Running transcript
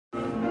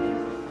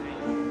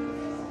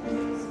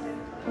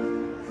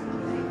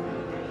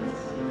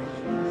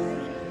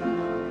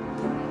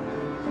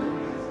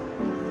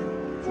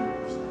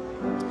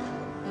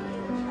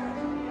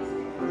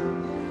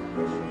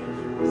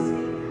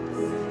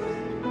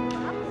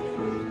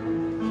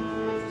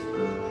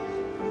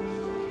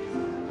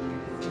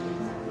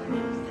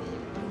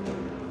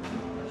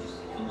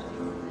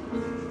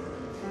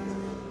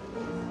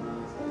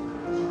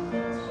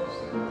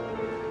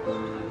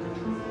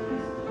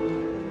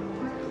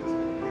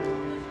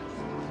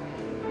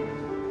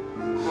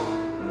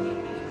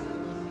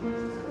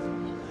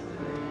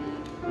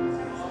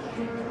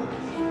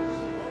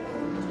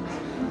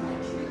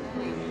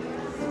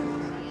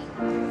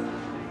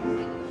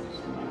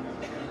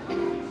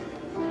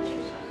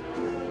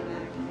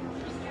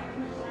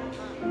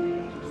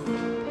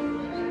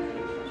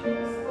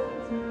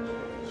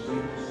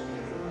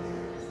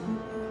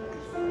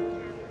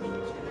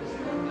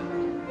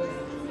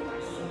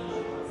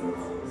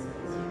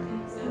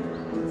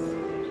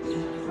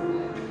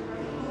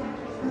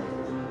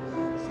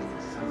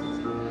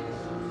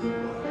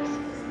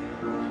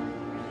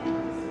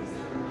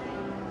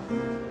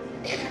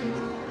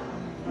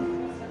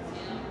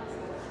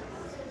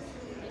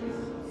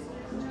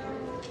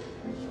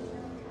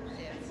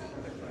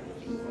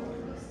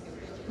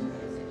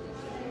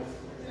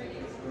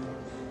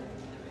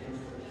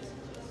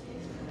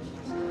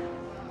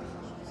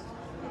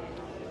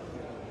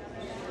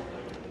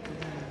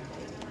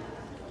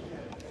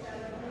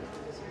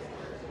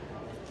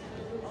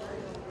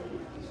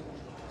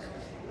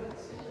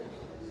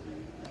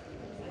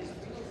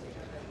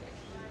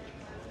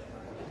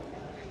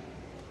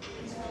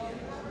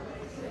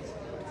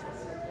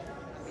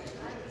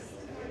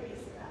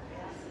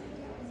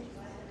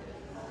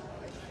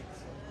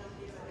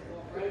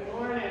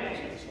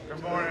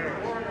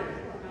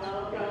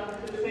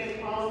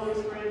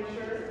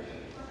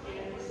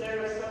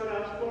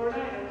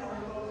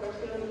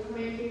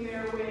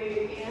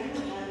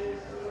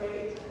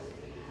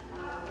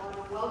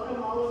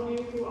all of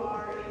you who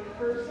are in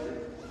person.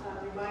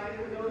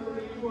 Reminder for those of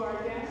you who are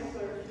guests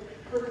or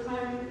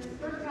first-time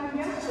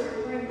guests or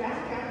returning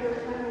back after a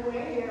time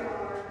away, there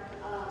are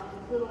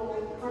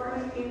little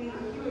cards in the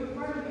queue in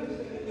front of you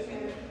so you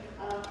can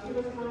give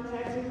us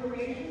contact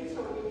information so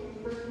we can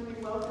personally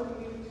welcome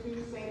you to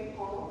St.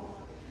 Paul.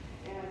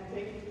 And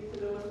thank you for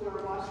those who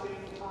are watching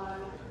on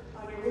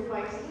your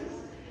devices.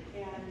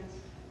 And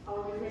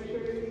always make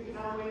sure you can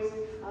always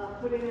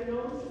put in a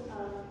note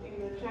in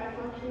the chat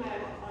function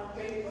on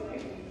Facebook,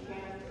 and we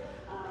can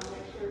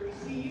make sure we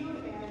see you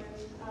and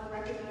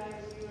recognize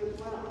you as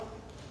well.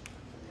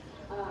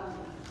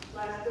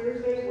 Last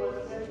Thursday was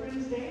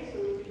Veterans Day, so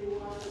we do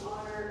want to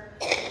honor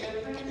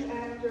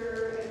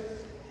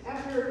veterans.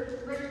 After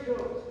great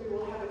jokes, we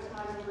will have a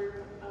time of a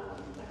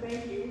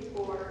thank you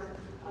for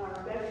our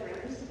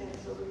veterans, and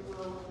so we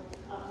will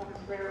have a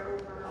prayer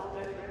over all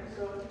veterans.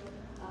 So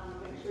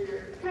make sure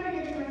you're kind of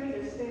getting ready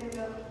to stand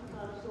up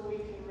so we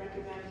can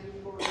recognize you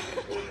for your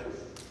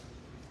service.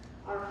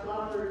 Our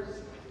flowers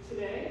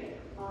today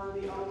on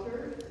the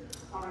altar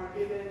are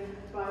given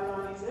by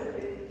Bonnie Zip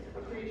in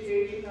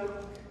appreciation of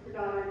her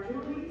daughter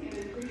Julie and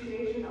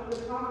appreciation of the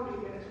property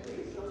ministry.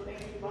 So thank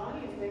you,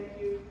 Bonnie, and thank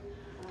you,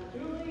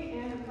 Julie,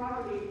 and the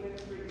property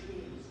ministry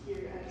teams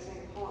here at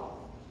St. Paul.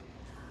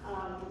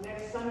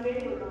 Next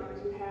Sunday, we're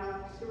going to have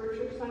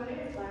Stewardship Sunday.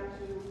 It's time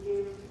to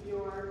give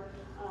your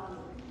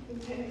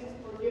intent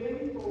for giving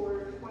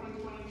for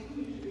 2022.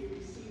 You should be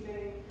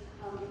receiving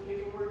the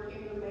paperwork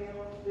in the mail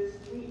this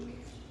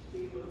week to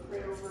be able to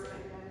pray over and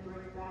then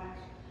bring back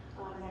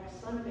next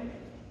Sunday.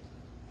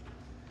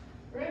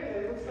 Very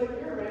good. Looks like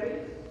you're ready.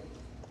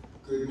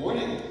 Good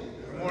morning.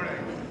 Good morning.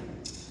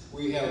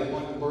 We have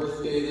one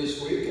birthday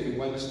this week, and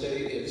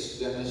Wednesday it's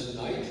Dennis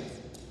night.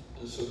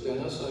 And so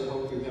Dennis, I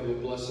hope you have a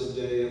blessed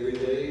day every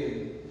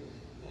day,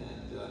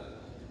 and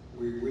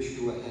we wish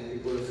you a happy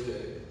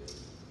birthday.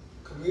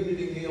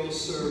 Community meals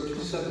served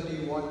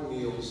 71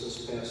 meals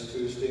this past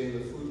Tuesday,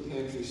 and the food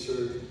pantry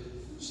served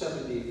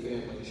 70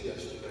 families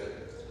yesterday.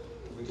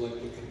 And we'd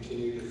like to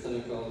continue to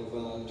thank all the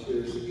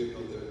volunteers who give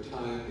up their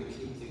time to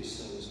keep these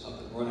things up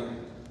and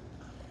running.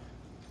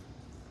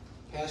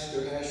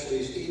 Pastor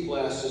Ashley's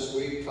e-blast this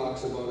week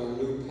talks about our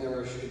new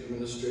parish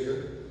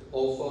administrator,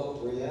 Olfa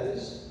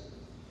Reyes.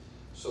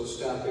 So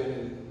stop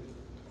in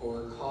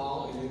or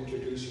call and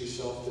introduce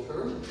yourself to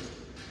her.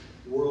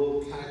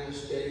 World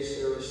Kindness Day,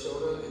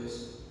 Sarasota, and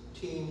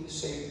Team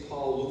St.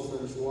 Paul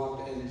Lutherans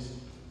Walk and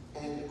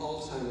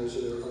Alzheimer's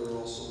are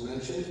also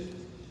mentioned.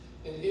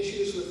 And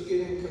issues with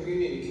getting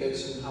communion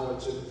kits and how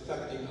it's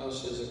affecting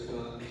us as a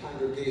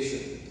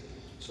congregation.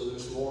 So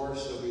there's more,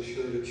 so be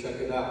sure to check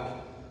it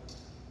out.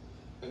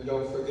 And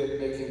don't forget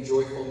Making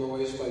Joyful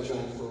Noise by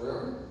John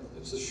Ferrer.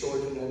 It's a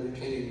short and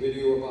entertaining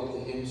video about the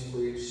hymns for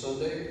each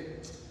Sunday.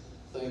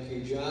 Thank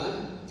you,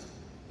 John.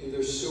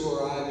 Either Sue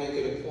or I make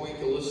it a point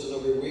to listen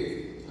every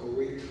week. A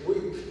week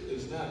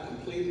is not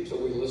complete until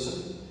we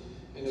listen.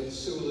 And if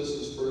Sue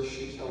listens first,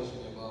 she tells me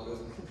about it.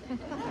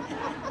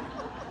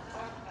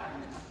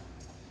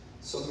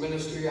 Some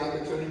ministry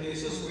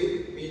opportunities this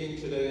week. Meeting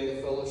today in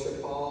the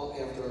fellowship hall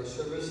after our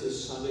service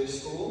is Sunday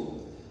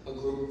School, a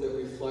group that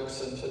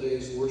reflects on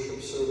today's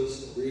worship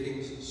service,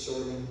 readings,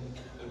 sermon,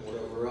 and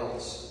whatever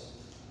else.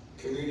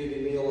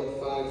 Community meal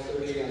at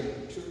 5:30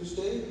 on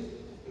Tuesday.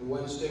 And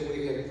Wednesday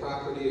we have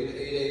property at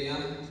 8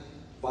 a.m.,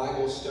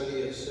 Bible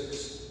study at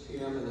 6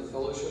 p.m. in the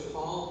fellowship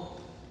hall,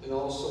 and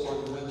also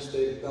on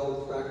Wednesday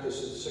bell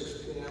practice at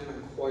 6 p.m.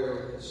 and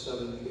choir at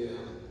 7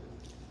 p.m.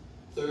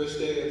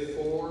 Thursday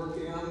at 4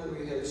 p.m.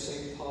 we have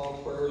St.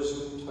 Paul prayer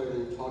Zoom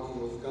titled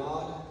Talking with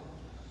God.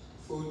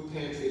 Food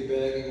pantry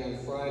bagging on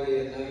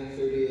Friday at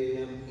 9:30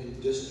 a.m.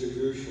 and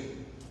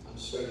distribution on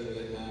Saturday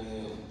at 9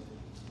 a.m.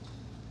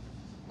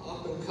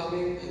 Up and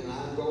coming and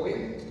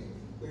ongoing,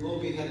 we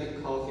will be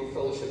having coffee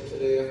fellowship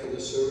today after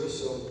the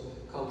service, so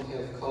come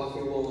have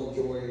coffee. We'll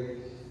enjoy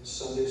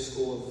Sunday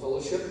school and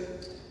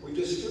fellowship. We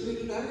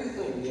distributed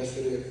everything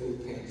yesterday at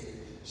Food Pantry,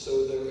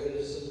 so there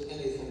isn't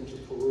anything to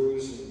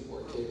peruse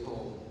or take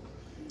home.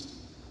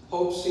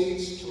 Hope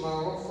Seeds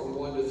tomorrow from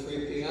 1 to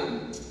 3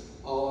 p.m.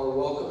 All are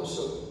welcome,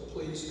 so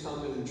please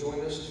come and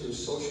join us to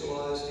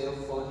socialize, have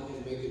fun,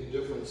 and make a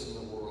difference in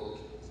the world.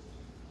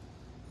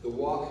 The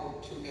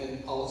Walk to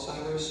End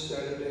Alzheimer's,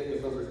 Saturday,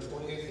 November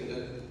 20th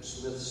at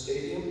Smith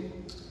Stadium.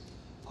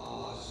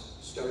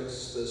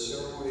 Starts the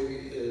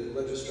ceremony,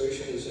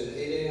 registration is at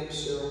 8 a.m.,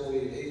 ceremony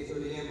at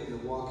 8:30 a.m., and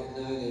the walk at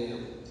 9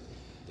 a.m.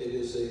 It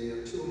is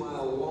a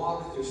 2-mile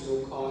walk. There's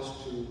no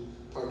cost to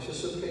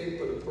participate,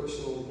 but a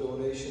personal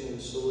donation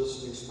and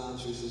soliciting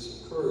sponsors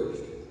is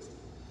encouraged.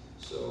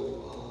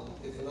 So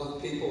if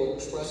enough people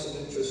express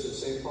an interest in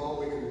St. Paul,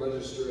 we can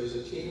register as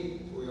a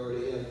team. We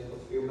already have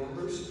a few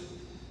members.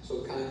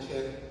 So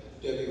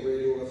contact Debbie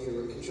Radio if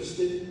you're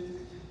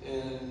interested,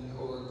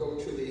 or go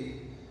to the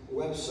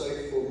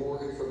website for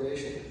more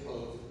information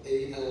of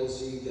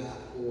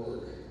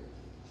alz.org.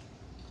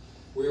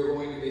 We are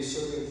going to be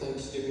serving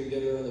Thanksgiving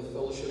dinner in the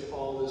fellowship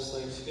hall this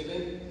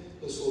Thanksgiving.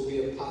 This will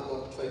be a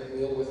potluck type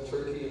meal with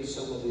turkey and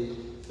some of the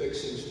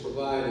fixings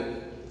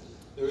provided.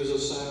 There is a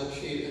sign-up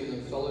sheet in the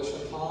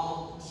fellowship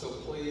hall, so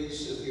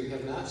please, if you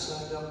have not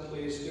signed up,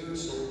 please do,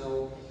 so we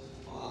know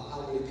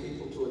how many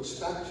people to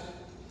expect.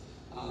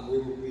 We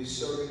will be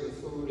serving the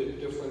food at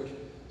different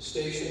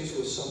stations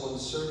with someone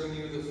serving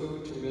you the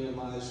food to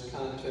minimize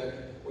contact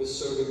with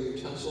serving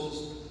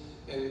utensils.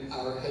 And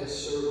our head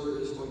server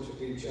is going to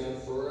be John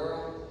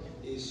Ferrero.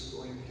 He's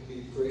going to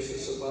be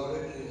gracious about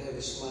it and have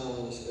a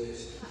smile on his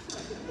face.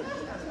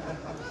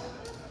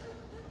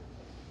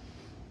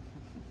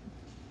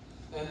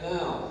 And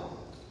now,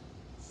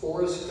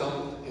 Forrest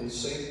Gump and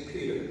St.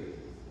 Peter.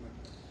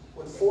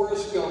 When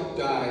Forrest Gump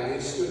died,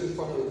 he stood in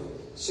front of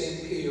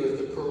St. Peter at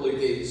the pearly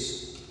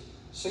gates.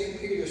 St.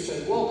 Peter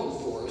said, "Welcome,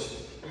 Forrest.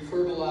 We've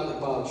heard a lot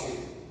about you."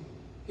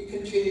 He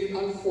continued,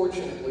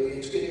 "Unfortunately,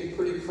 it's getting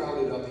pretty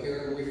crowded up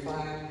here, and we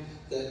find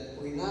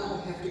that we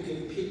now have to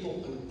give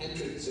people an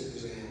entrance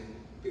exam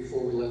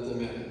before we let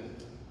them in."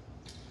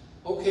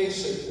 "Okay,"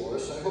 said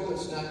Forrest, "I hope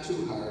it's not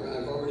too hard.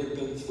 I've already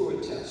been through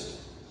a test.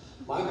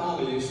 My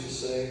mama used to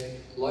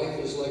say, life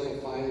is like a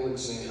final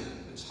exam.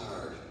 It's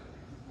hard."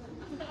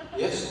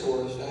 "Yes,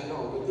 Forrest, I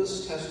know, but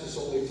this test is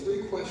only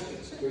 3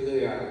 questions. Here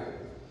they are.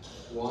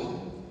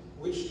 1,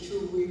 which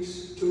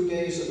 2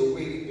 days of the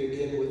week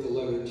begin with the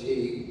letter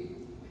T?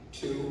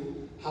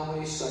 2, how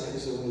many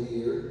seconds are in a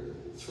year?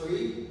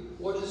 3,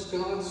 what is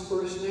God's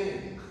first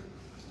name?"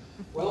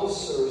 "Well,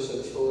 sir,"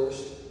 said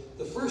Forrest,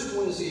 "the first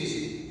one is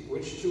easy.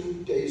 Which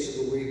 2 days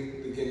of the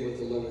week begin with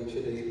the letter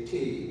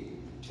T?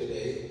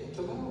 Today and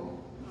tomorrow."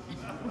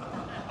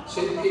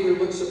 St. Peter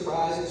looked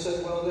surprised and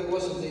said, "Well, that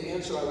wasn't the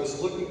answer I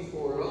was looking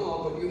for at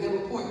all, but you have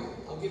a point.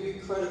 I'll give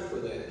you credit for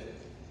that."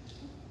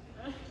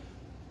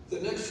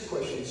 "The next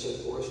question,"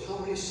 said Forrest, "how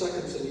many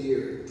seconds in a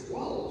year?"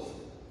 12.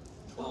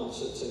 12,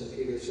 said St.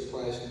 Peter,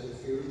 surprised and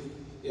confused.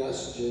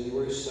 "Yes,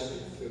 January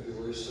 2nd,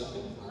 February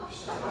 2nd, March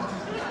 2nd.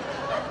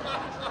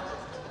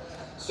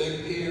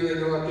 St. Peter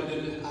interrupted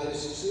and I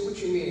see what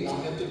you mean.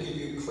 I'll have to give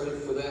you credit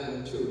for that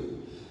one too.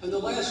 "And the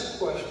last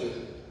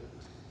question,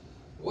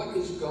 what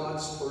is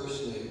God's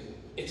first name?"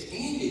 "It's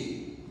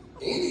Andy."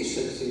 "Andy,"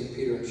 said St.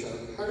 Peter and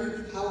chuckled.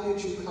 How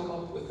did you come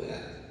up with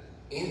that?"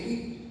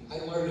 "Andy? I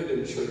learned it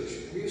in church.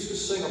 We used to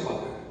sing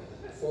about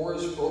it."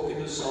 Forrest broke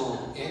into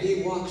song.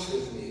 "Andy walks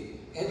with me.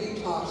 Andy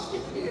talks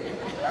with me.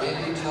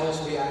 Andy tells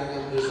me I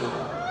am his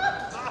own."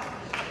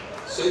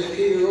 St.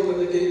 Peter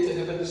opened the gate to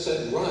heaven and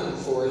said, "Run,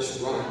 Forrest,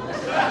 run."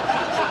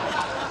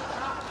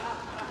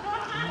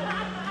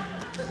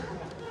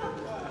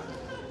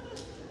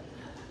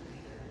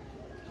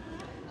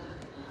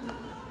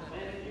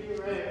 Thank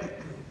you,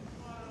 Rick.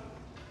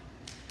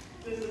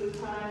 This is a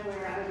time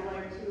where I would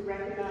like to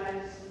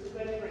recognize the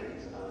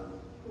veterans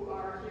who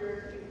are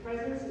here in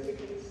presence. As you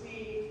can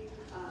see,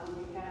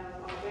 we have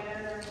our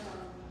banner from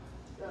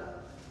the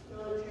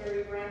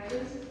military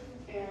branches.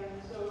 And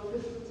so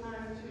this is the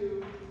time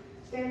to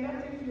stand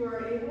up if you are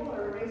able,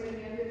 or raise your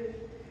hand if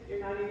you're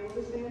not able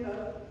to stand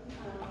up.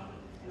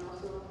 And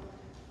also,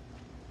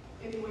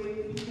 anyway,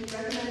 you can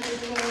recognize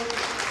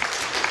yourself.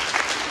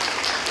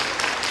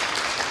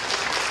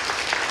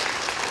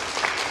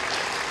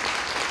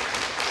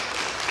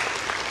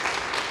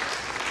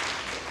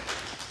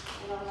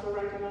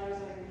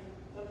 Recognizing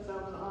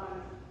themselves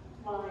online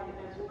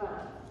as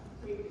well.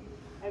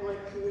 I'd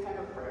like to have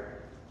a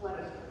prayer. Let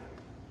us pray.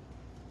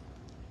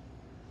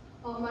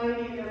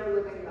 Almighty and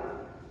ever-living God,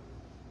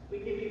 we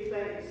give you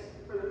thanks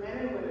for the men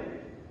and women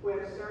who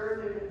have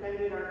served and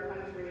defended our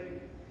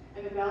country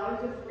and the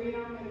values of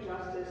freedom and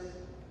justice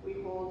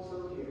we hold so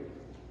dear.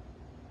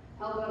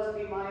 Help us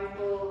be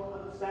mindful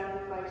of the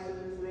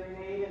sacrifices they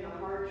made and the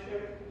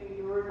hardship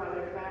endured by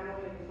their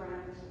family and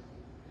friends,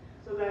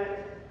 so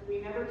that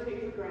we never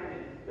take for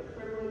granted the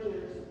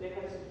privileges they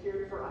have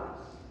secured for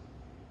us.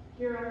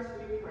 Hear us,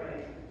 we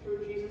pray,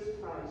 through Jesus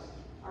Christ,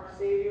 our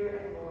Savior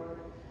and Lord,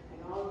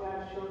 and all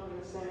God's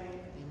children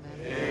say,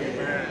 Amen.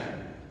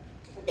 Amen.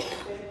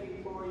 Thank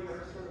you for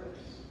your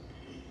service.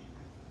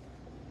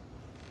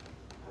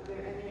 Are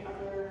there any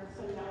other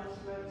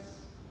announcements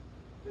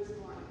this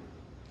morning?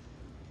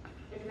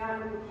 If not,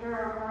 we'll prepare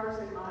our hearts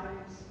and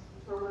minds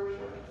for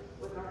worship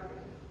with our faith.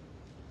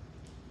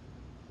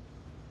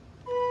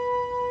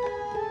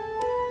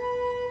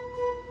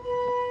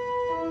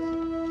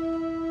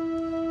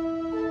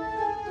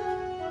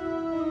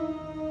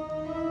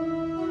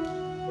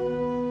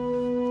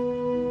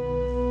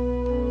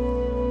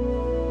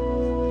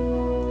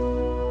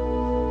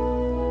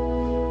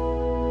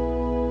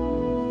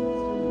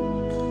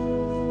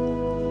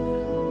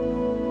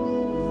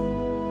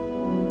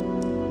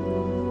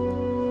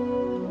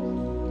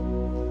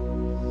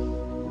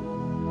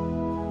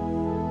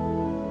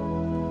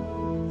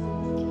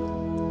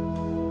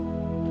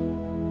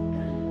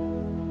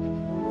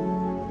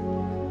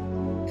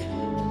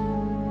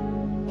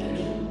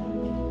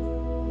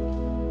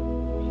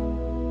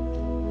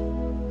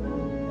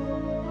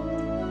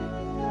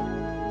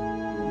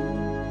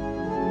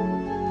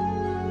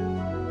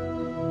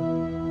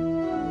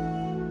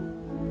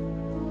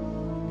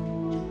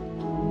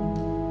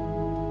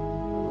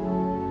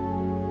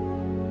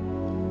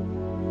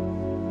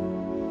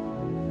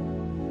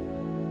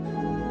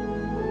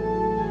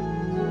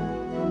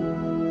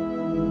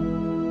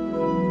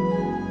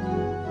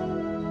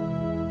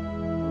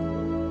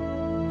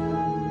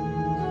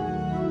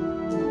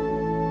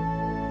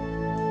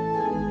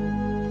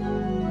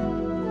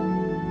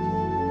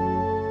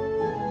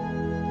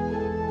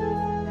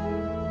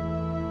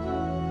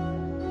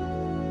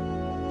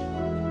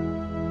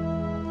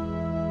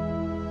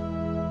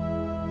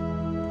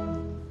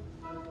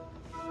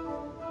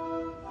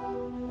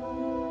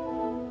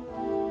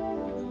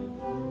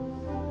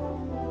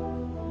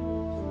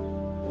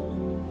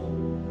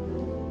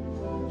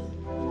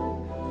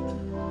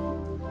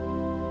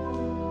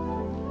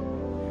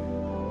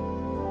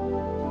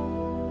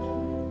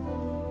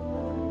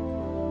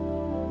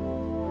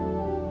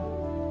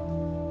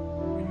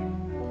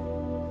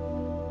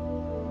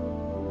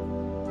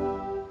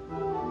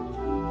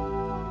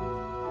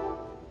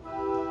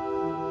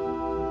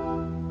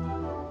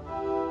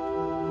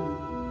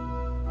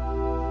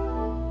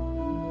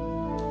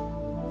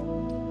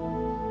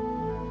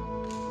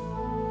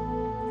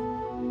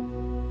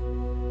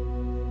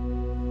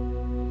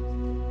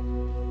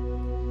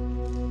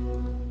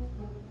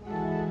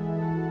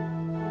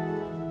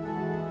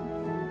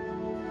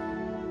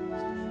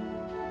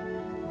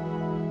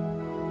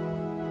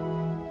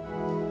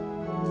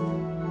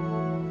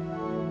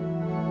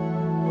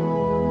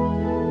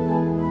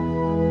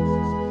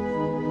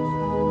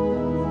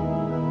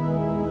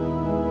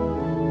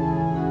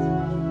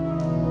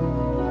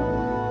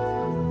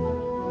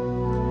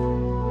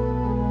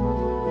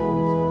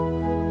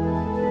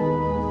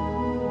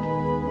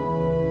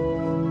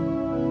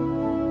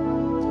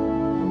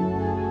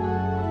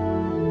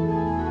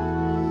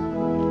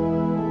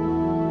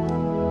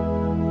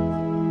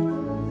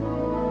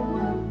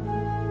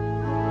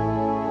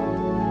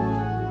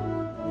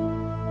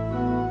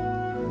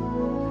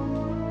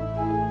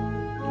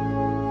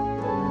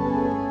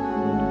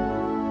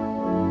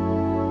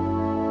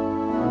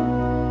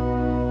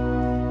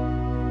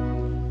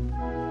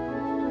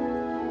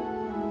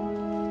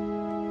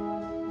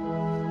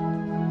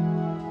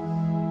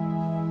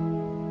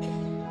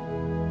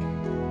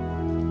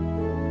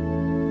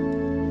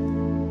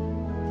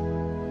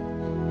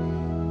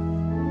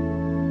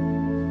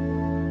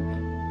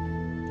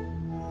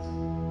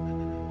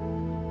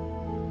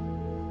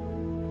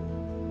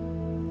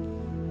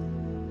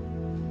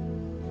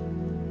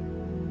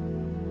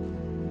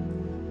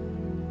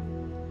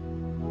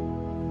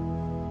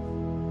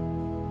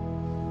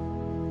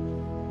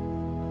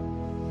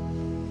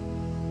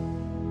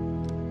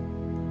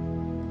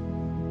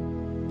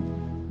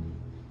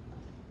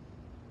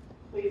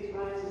 please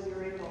rise as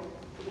you're able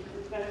for the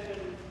confession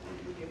and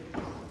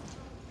forgiveness.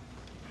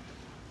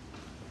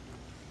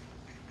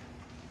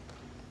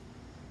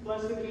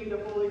 Blessed be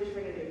the Holy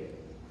Trinity,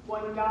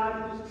 one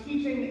God whose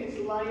teaching is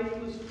life,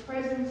 whose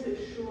presence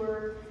is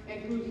sure,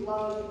 and whose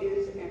love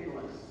is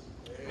endless.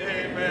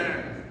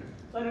 Amen.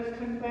 Let us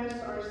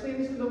confess our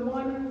sins to the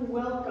one who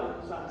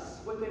welcomes us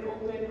with an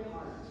open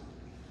heart.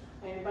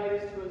 I invite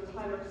us to a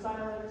time of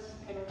silence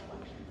and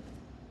reflection.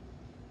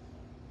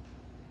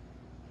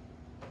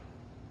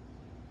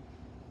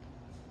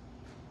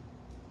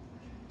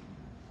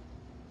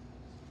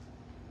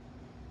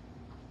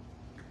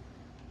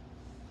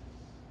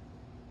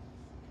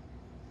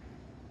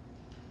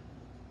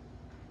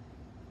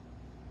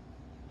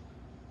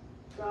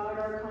 God,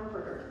 our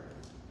comforter,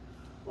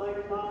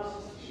 like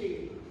lost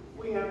sheep,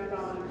 we have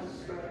gone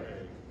astray.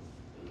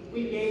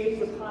 We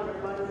gaze upon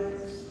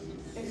abundance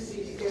and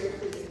see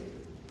scarcity.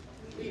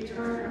 We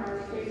turn our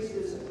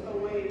faces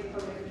away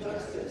from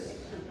injustice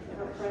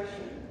and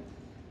oppression.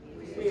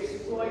 We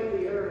exploit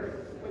the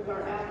earth with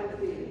our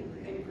apathy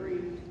and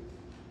greed.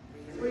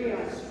 Free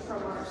us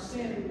from our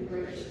sin,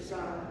 gracious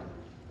God.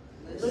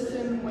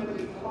 Listen when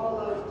we call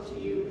out to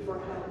you for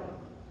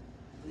help.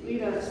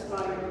 Lead us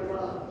by your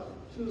love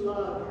to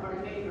love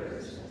our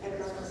neighbors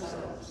as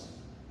ourselves.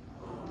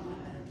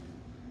 Amen.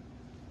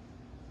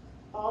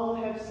 All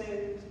have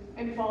sinned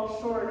and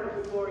fall short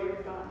of the glory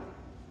of God.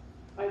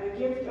 By the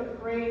gift of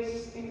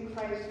grace in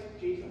Christ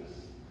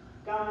Jesus,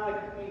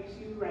 God makes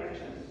you righteous.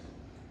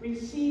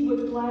 Receive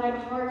with glad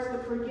hearts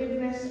the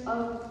forgiveness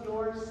of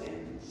your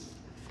sins.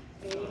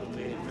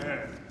 Amen. Amen.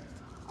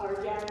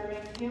 Our gathering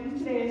hymn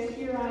today is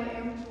Here I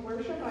Am to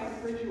Worship. I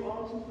encourage you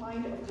all to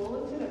find a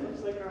bulletin. It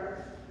looks like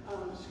our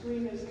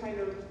screen is kind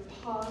of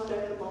paused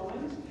at the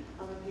moment.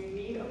 If you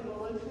need a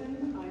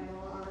bulletin, I know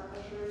our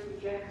ushers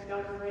and Jack's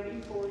got them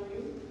ready for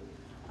you.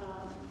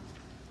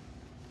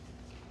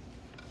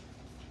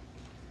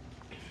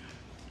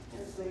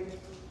 As they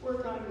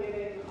work on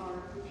getting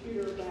our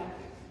computer back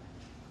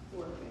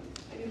working.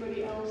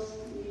 Anybody else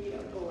need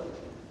a bulletin?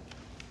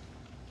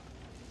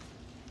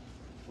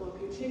 We'll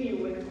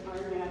continue with our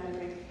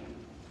gathering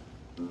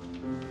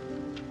hymn.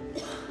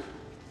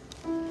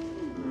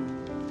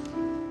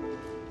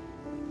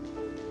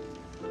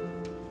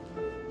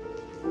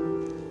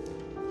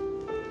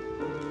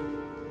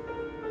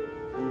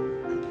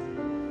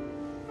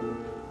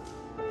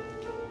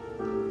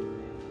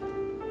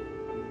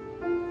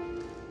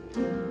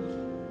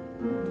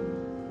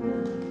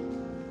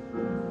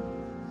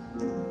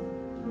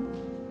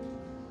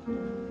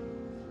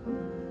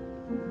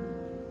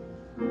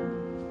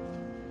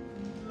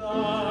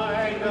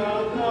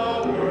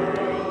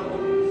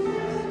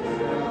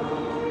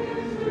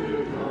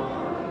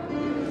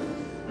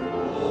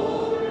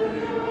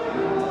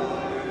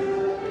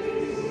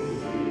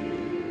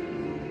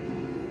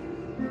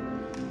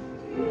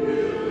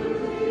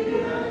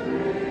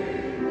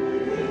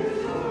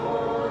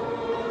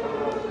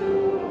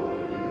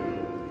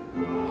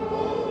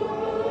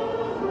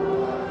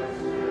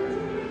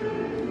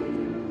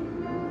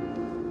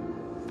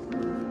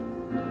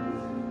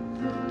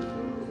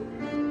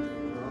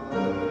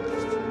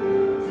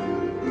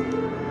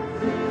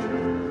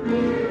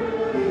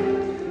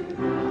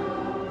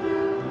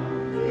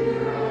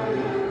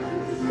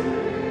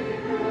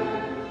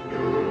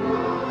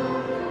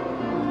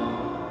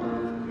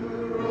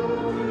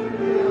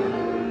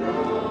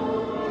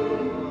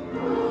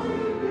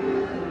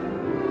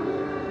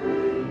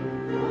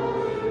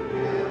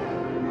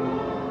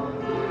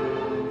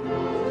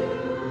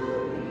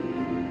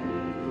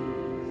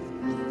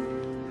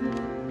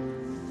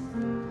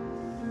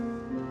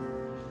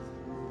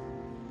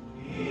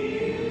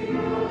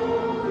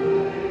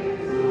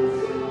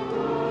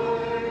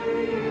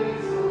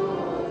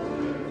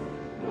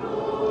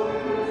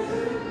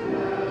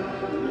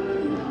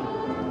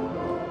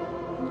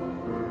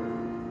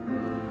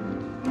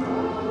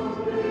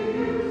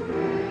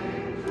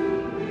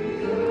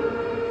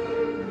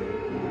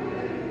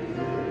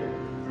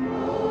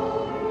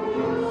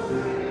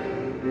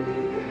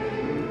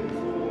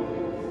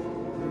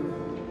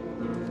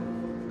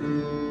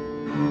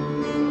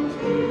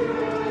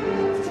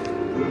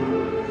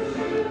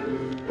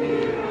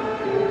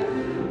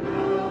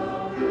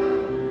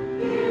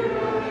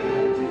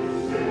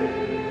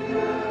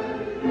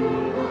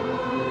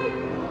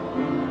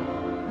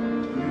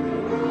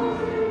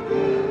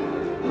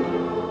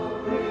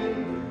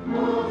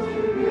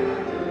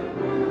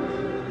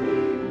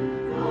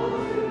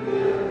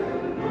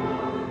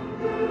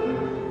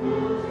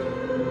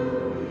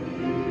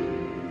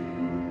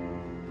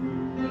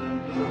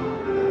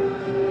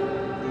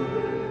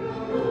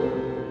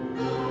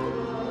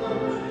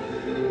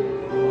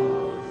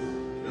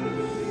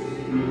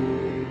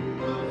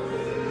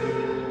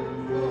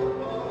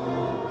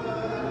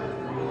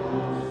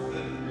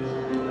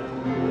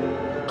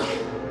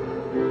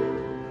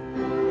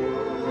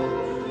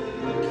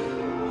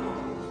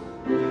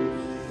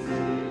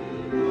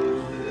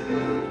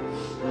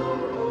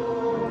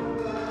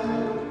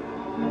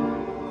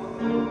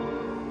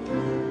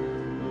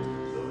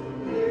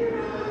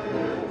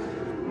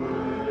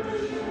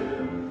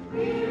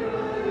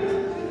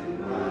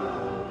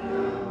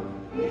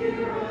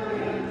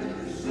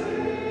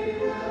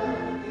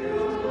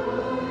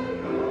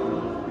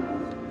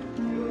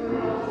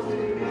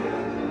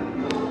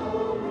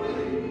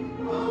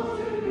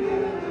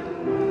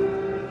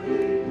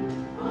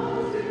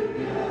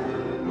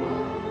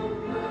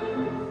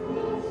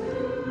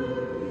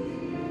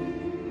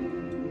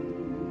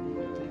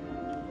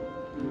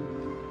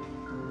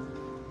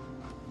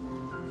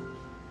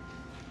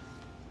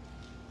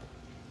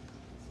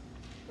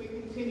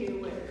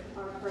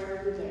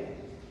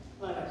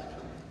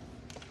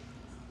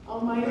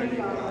 Almighty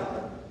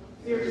God,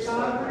 your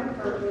sovereign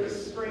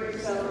purpose brings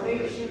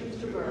salvation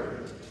to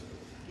birth.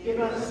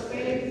 Give us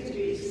faith to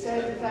be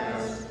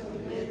steadfast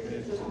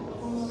amid the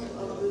tumult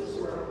of this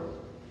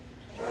world,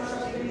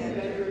 trusting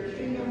that your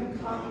kingdom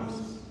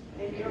comes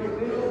and your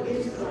will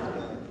is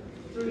done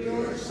through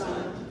your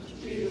Son,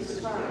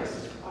 Jesus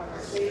Christ, our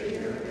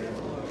Savior and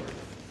Lord.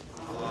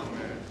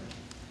 Amen.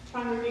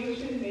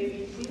 Congregation may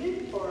be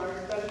seated for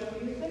our special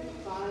music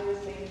by the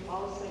St.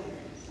 Paul Singers.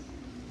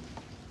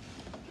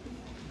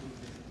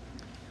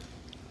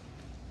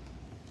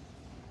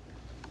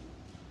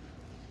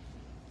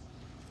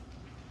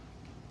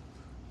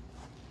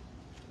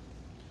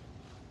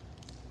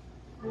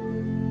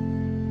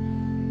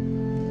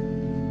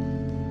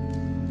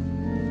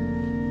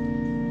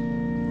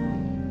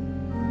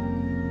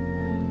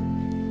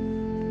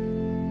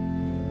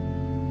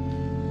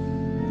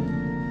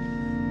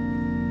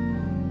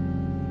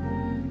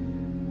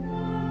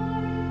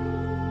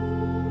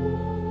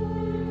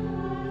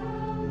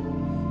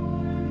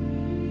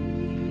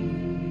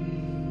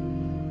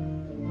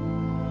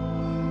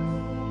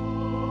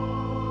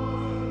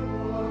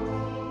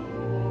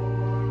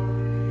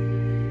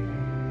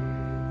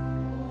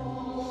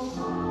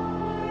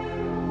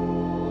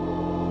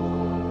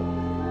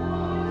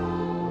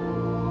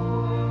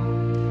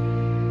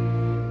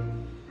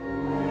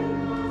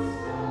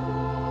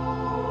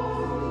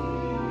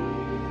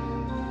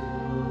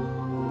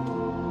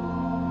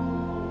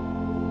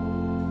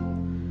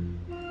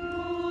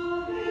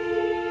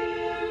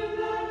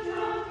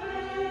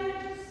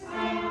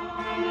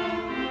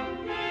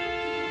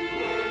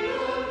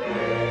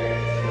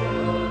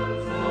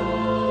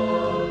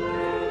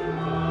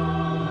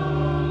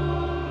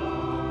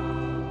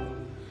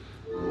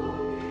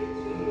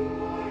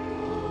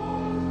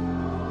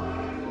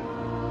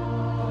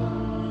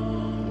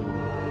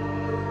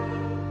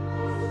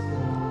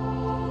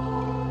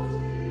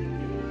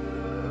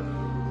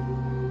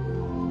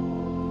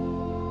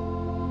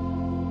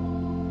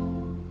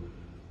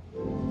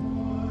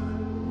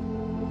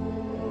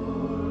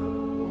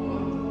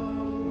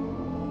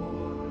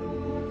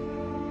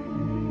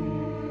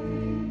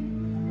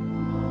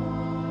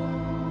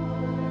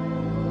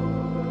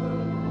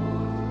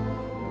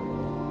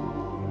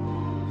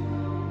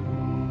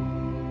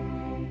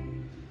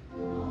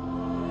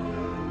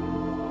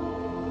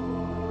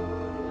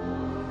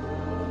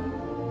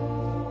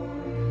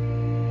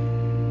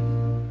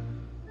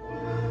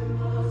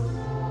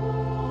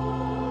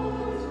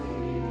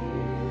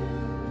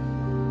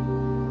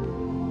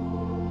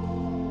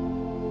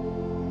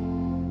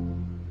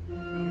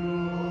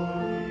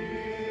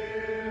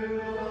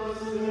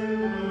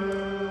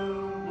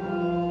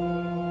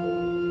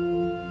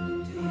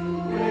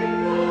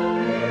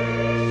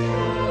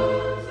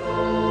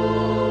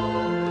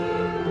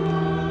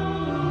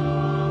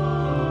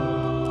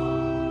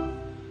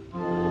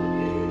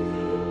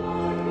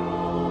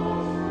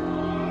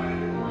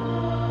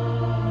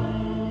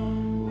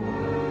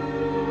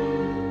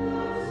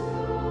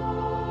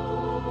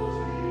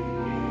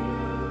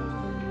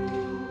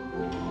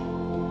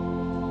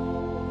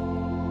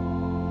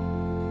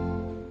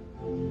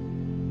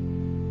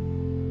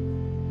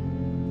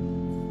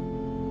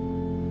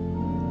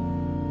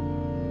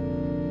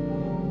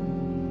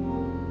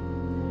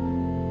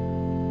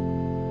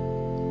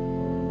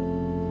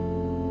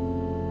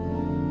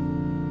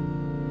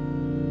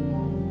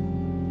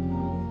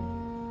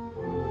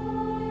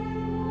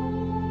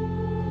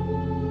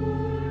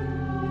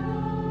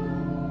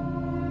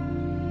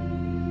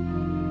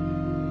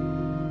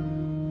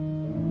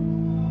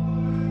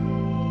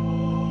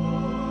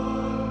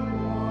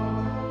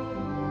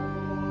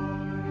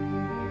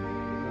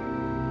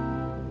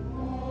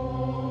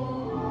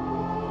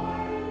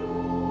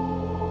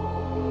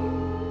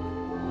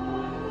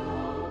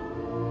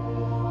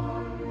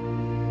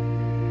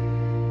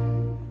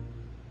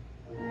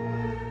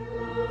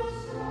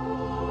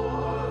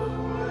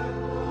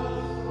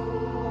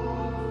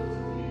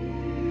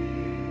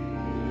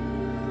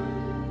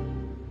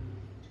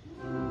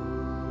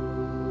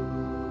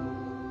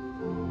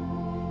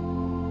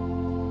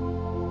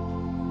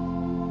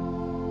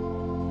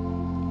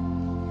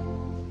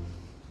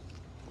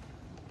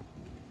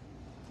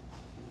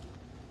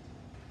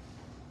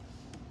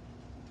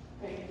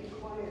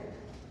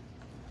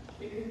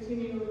 We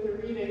continue with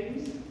the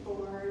readings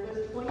for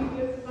this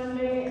 25th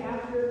Sunday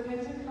after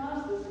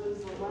Pentecost. This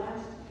was the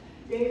last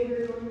day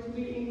we're going to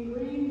be in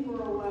green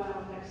for a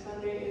while. Next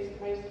Sunday is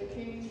Christ the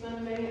King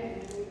Sunday,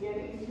 and then we get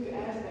into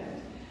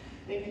Advent.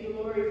 Thank you,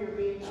 Lori, for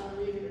being our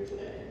reader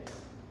today.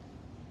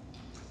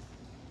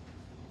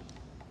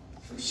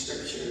 From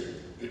Scripture,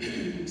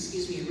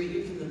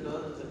 reading from the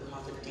book of the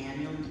prophet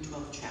Daniel, the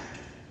 12th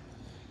chapter.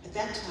 At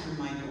that time,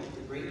 Michael,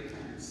 the great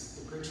prince,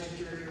 the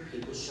protector of your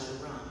people, shall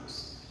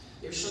arise.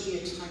 There shall be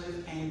a time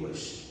of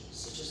anguish,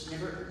 such as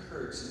never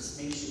occurred since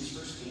nations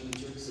first came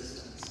into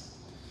existence.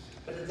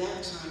 But at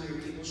that time your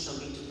people shall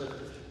be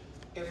delivered,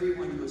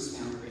 everyone who is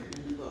found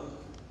written in the book.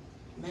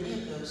 Many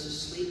of those who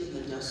sleep in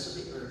the dust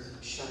of the earth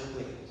shall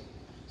awake,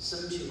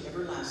 some to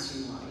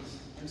everlasting life,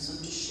 and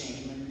some to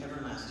shame and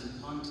everlasting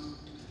contempt.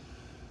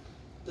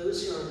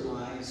 Those who are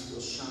wise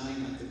will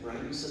shine like the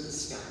brightness of the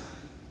sky,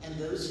 and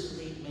those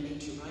who lead many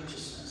to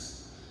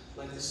righteousness,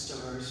 like the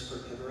stars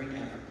forever and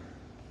ever.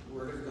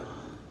 Word of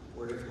God,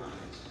 word of light.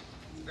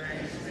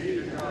 Thanks be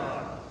to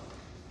God.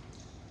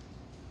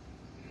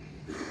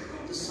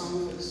 The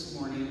psalm for this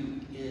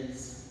morning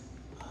is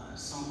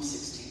Psalm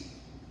 16.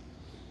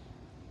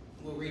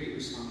 We'll read it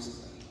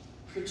responsibly.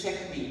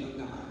 Protect me, O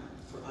God,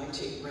 for I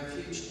take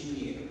refuge in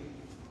you.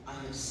 I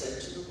have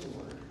said to the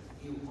Lord,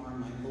 you are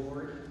my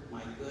Lord,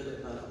 my good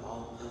above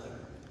all other.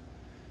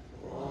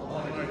 All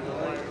my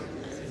life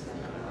is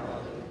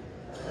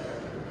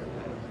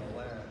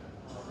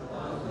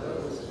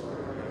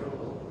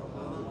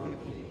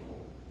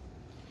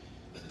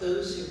But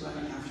those who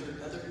run after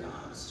other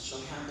gods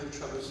shall have their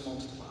troubles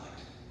multiplied.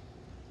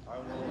 I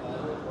will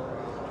not pour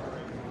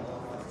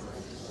out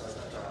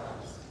such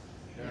gods.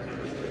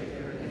 Never take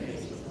their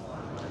names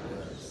upon my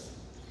lips.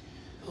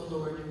 O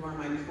Lord, you are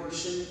my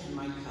portion and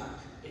my cup.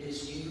 It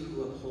is you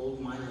who uphold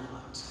my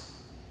lot.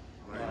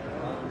 My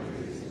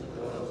boundaries of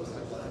those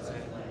that bless thy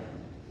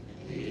land.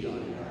 Indeed, I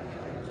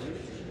have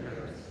rich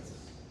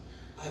inheritance.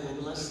 I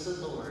will bless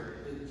the Lord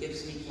who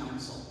gives me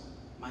counsel.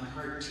 My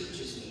heart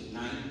teaches me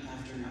night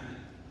after night.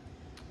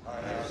 I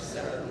have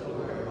set the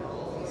Lord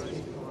always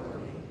before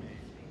me.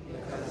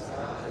 Because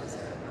God is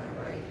at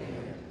my right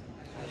hand,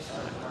 I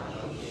shall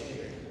not be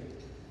shaken.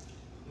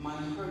 My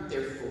heart,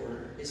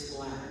 therefore, is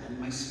glad, and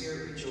my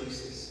spirit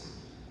rejoices.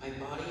 My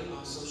body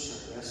also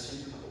shall rest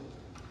in hope.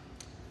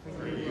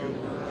 For you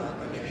will not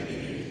permit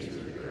me to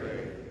the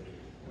grave,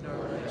 nor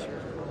let your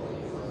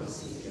Holy One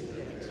see the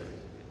victory.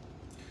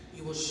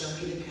 You will show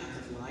me the path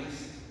of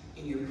life.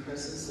 In your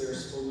presence there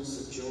is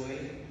fullness of joy,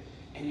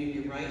 and in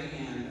your right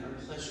hand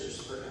are pleasures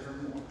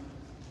forevermore.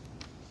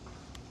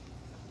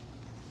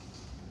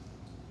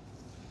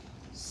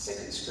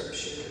 Second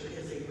scripture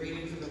is a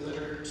reading from the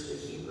letter to the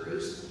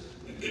Hebrews,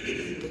 the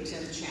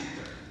 10th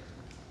chapter.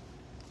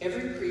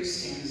 Every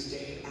priest stands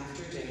day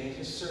after day at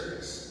his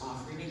service,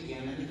 offering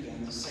again and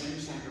again the same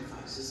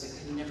sacrifices that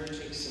can never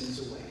take sins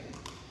away.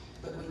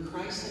 But when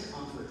Christ had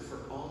offered for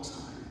all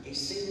time a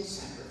single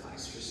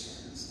sacrifice for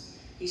sins,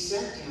 he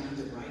sat down at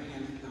the right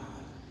hand of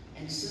God,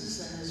 and since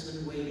then has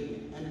been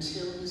waiting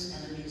until his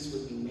enemies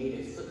would be made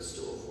a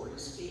footstool for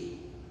his feet.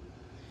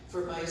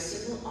 For by a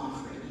single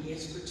offering he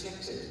has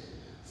protected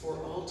for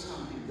all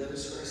time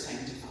those who are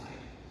sanctified.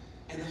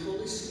 And the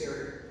Holy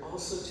Spirit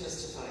also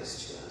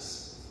testifies to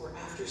us. For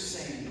after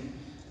saying,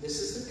 this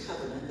is the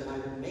covenant that I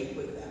will make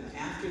with them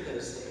after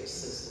those days,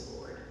 says the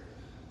Lord,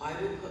 I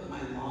will put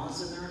my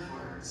laws in their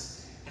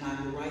hearts, and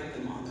I will write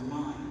them on their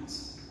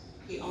minds.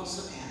 He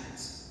also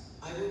adds,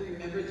 I will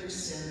remember their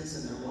sins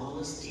and their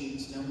lawless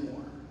deeds no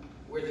more.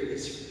 Where there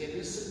is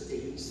forgiveness of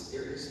these,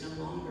 there is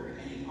no longer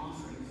any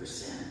offering for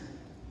sin.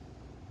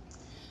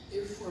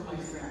 Therefore, my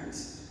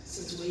friends,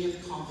 since we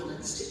have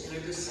confidence to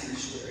enter the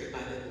sanctuary by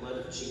the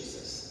blood of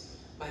Jesus,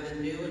 by the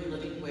new and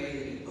living way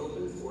that he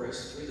opened for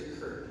us through the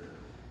curtain,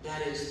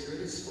 that is, through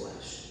his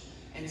flesh,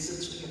 and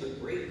since we have a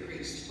great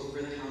priest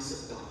over the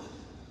house of God,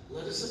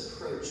 let us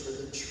approach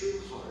with a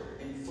true heart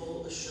and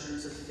full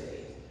assurance of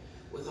faith,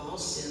 with all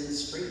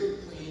sins sprinkled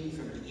clean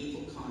from an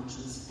evil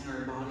conscience and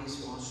our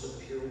bodies washed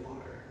with pure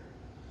water.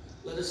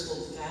 Let us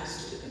hold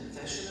fast to the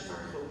confession of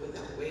our hope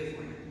without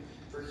wavering,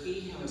 for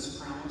he who has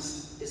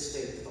promised is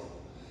faithful.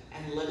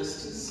 And let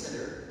us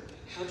consider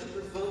how to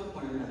provoke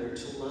one another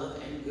to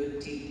love and good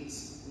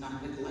deeds,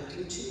 not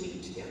neglecting to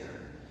meet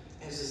together,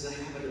 as is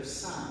the habit of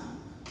some,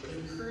 but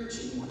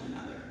encouraging one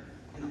another,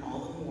 and all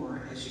the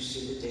more as you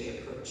see the day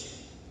approaching.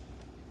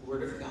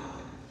 Word of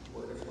God,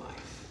 word of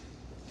life.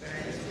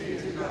 Thanks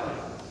be to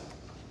God.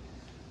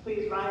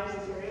 Please rise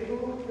as you're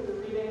able for the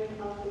reading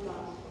of the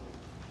Gospel.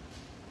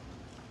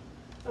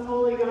 The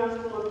Holy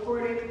Gospel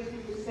according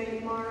to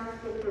St.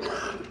 Mark, the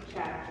 13th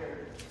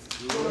chapter.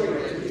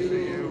 Glory to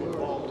you,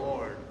 O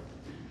Lord.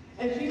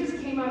 As Jesus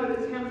came out of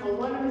the temple,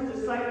 one of his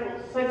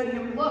disciples said to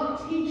him,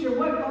 Look, teacher,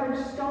 what large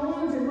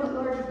stones and what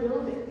large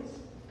buildings.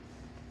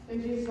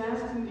 Then Jesus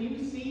asked him, Do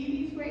you see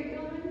these great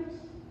buildings?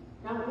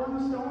 Not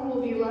one stone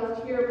will be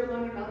left here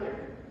upon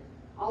another.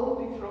 All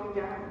will be thrown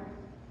down.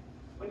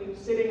 When he was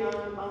sitting on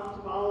the Mount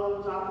of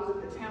Olives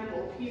opposite the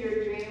temple,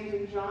 Peter, James,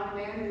 and John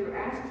and Andrew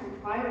asked him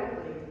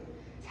privately,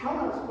 Tell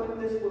us what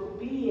this will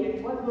be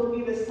and what will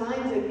be the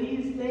signs that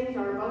these things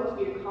are about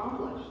to be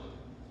accomplished.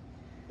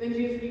 Then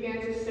Jesus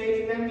began to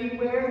say to them,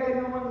 Beware that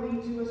no one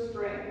leads you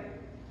astray.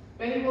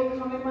 Many will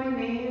come in my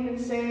name and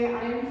say,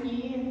 I am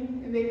he,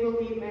 and they will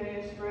lead many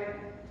astray.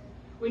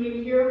 When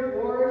you hear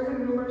of wars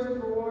and rumors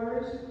of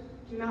wars,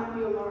 do not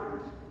be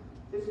alarmed.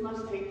 This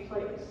must take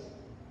place,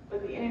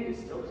 but the end is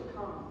still to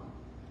come.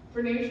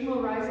 For nation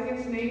will rise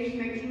against nation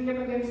and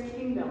kingdom against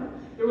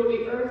kingdom. There will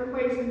be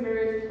earthquakes in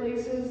various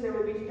places. There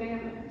will be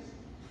famines.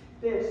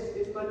 This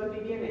is but the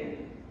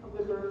beginning of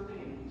the birth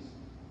pains.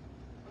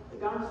 The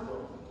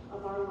Gospel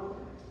of our Lord.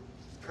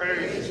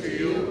 Praise to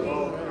you,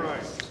 O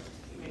Christ.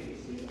 You may be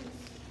seated.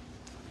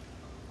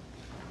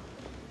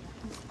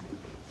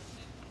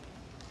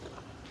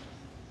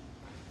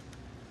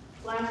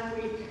 last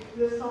week,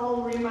 this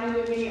psalm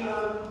reminded me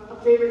of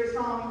a favorite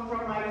song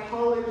from my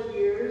college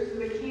years,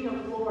 The King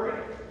of Glory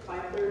by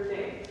Third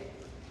Day.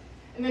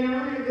 And then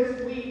earlier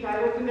this week,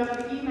 I opened up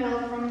the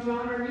email from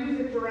John, our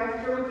music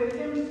director, with the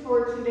hymns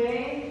for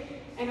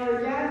today, and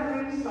our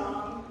gathering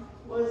song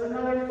was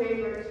another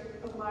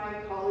favorite of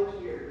my college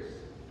years,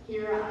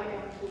 Here I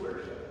Am to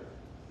Worship.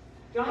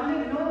 John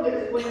didn't know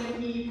this when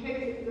he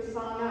picked the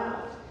song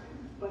out,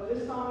 but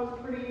this song was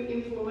pretty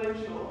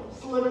influential,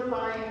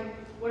 solidifying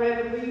what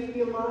I believe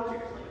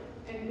theologically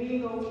and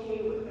being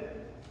okay with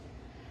it.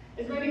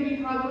 As many of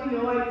you probably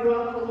know, I grew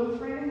up a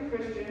Lutheran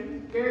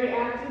Christian, very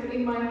active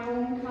in my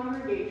home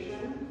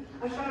congregation.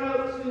 A shout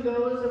out to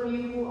those of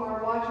you who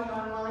are watching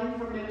online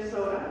from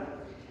Minnesota.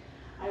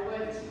 I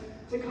went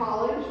to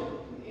college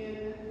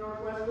in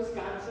northwest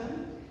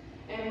Wisconsin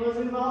and was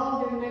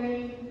involved in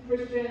many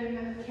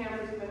Christian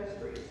campus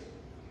ministries.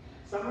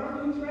 Some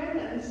are Lutheran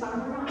and some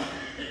are not.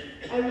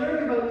 I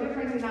learned about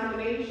different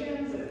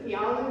denominations and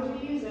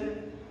theologies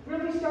and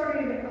really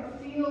started a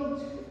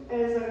field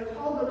as a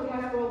call to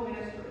pastoral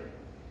ministry.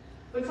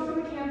 But some of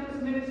the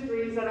campus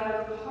ministries that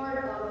I was a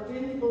part of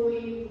didn't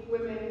believe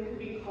women could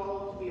be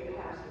called to be a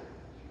pastor.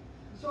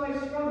 So I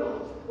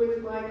struggled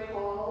with my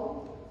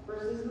call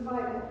versus the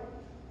Bible.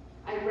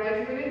 I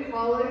graduated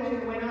college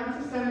and went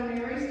on to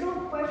seminary, still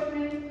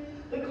questioning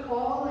the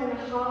call and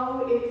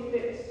how it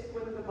fits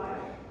with the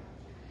Bible.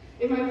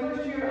 In my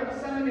first year of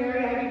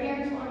seminary, I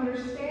began to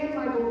understand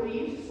my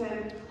beliefs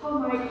and how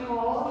my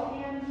call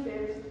can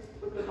fit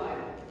with the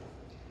Bible.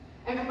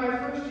 After my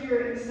first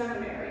year in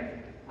seminary,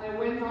 I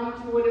went on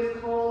to what is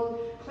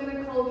called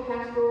Clinical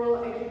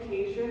Pastoral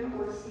Education,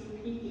 or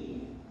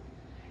CPE.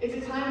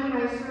 It's a time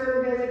when I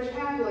served as a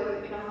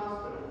chaplain in a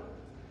hospital.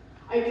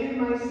 I did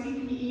my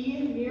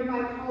CPE near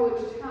my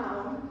college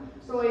town,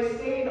 so I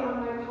stayed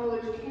on my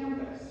college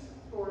campus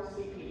for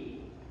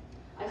CPE.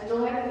 I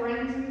still had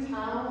friends in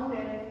town,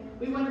 and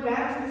we went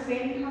back to the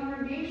same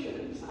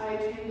congregations I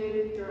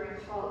attended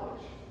during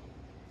college.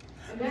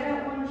 And then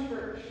at one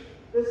church,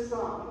 this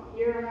song,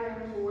 Here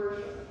I Am to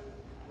Worship,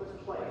 was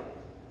played.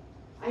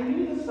 I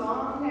knew the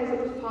song as it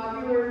was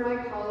popular in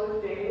my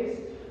college days,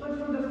 but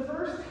for the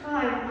first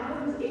time,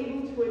 I was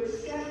able to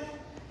accept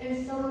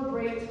and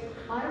celebrate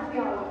my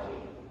theology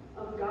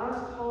of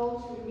God's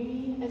call to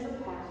me as a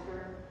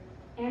pastor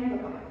and the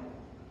Bible.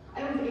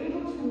 I was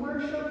able to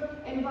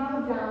worship and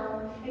bow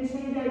down and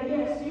say that,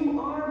 yes,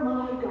 you are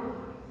my God.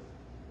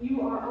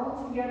 You are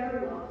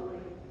altogether lovely,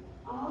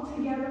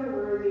 altogether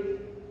worthy,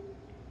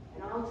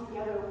 and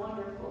altogether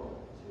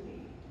wonderful to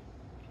me.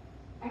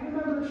 I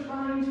remember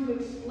trying to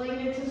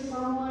explain it to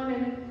someone,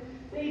 and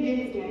they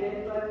didn't get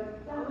it,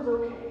 but that was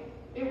okay.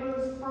 It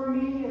was for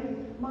me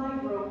and my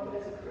growth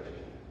as a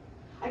Christian.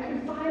 I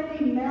could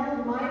finally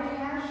meld my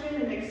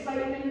passion and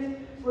excitement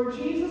for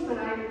Jesus that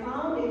I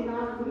found in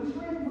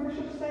non-Lutheran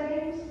worship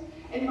settings,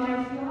 and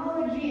my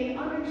theology and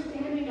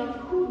understanding of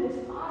who this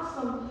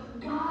awesome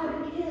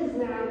God is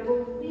that I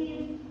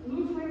believe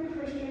Lutheran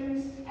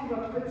Christians have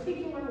a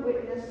particular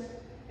witness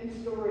and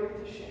story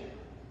to share.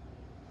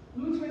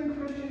 Lutheran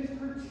Christians'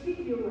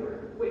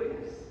 particular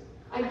witness,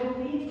 I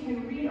believe,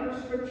 can read our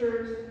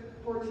scriptures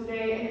for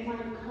today and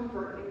find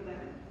comfort in them.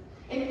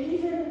 And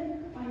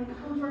even find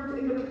comfort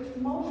in the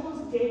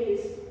tumultuous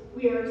days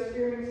we are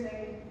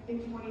experiencing in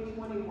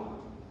 2021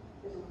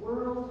 as a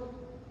world,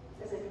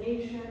 as a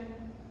nation,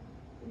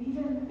 and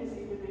even as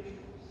individuals.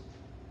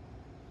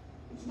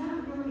 It's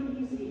not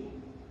really easy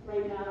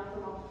right now for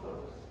most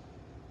folks.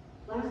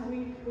 Last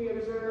week we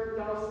observed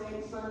All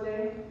Saints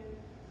Sunday,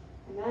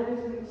 and that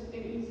isn't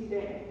an easy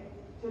day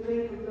to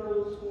think of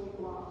those who we've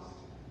lost.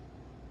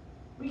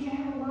 We can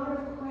have a lot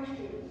of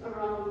questions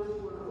around this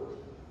world,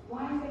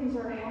 why things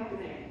are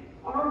happening.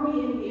 Are we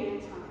in the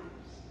end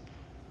times?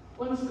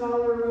 One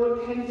scholar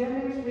wrote,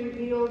 pandemics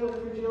reveal the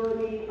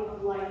fragility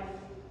of life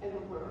and the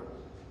world.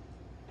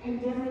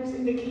 Pandemics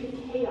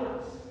indicate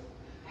chaos.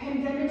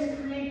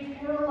 Pandemics create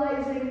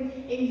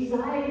paralyzing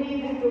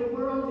anxiety that the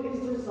world is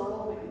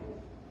dissolving.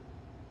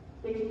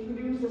 They can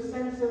produce a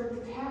sense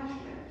of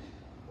detachment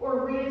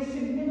or raise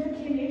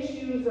significant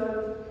issues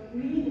of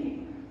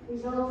meaning,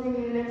 resulting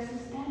in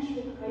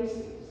existential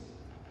crises.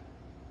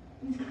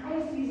 These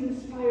crises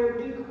inspire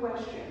big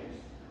questions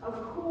of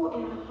who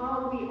and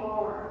how we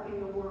are in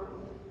the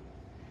world.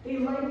 They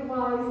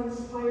likewise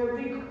inspire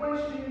big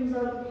questions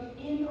of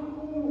in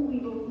whom we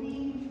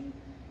believe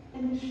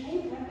and the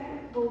shape that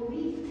that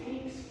belief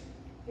takes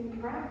in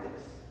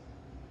practice.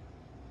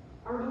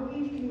 Our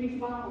belief can be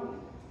found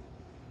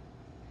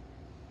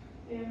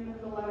in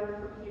the letter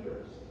from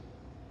Hebrews.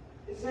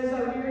 It says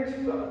that we are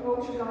to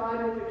approach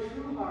God with a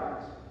true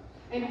heart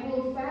and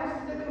hold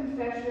fast to the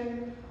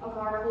confession of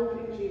our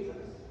hope in Jesus.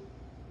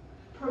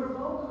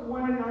 Provoke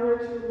one another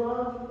to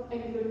love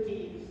and good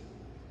deeds,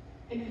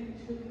 and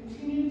to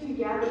continue to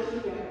gather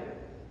together,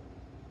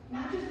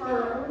 not just for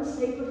our own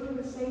sake, but for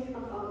the sake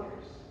of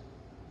others.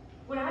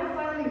 When I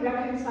finally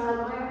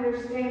reconciled my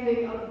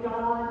understanding of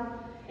God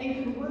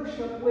and could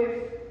worship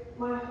with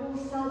my whole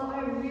self,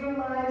 I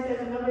realized,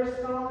 as another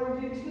scholar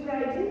did too,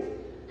 that I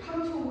didn't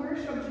come to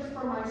worship just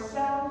for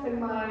myself and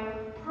my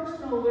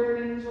personal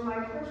learnings or my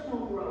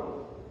personal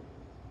growth.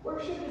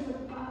 Worship is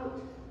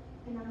about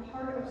and a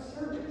part of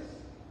service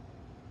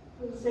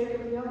for the sake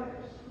of the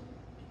others.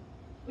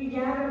 We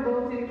gather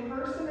both in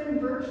person and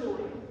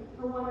virtually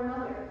for one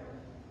another.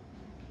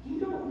 You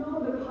don't know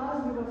the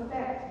positive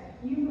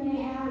effect you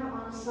may have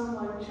on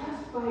someone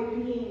just by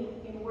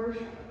being in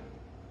worship.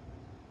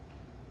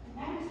 And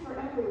that is for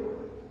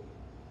everyone,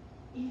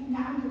 even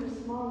down to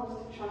the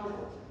smallest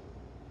child.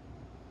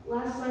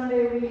 Last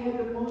Sunday, we had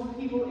the most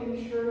people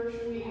in church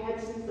we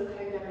had since the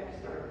pandemic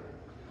started.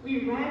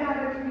 We ran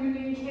out of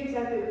community kids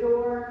at the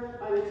door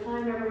by the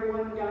time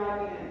everyone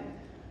got in.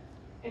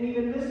 And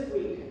even this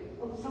week,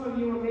 well, some of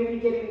you are maybe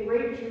getting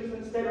grape juice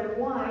instead of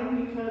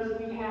wine because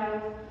we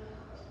have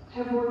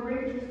more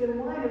grape juice than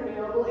wine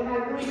available, and I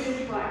really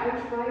did try. I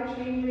tried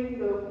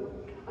changing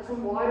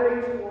some water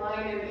into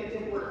wine, and it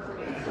didn't work for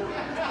me. So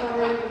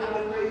sorry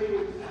about grape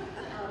juice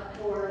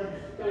for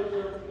those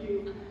of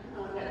you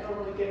that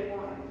normally get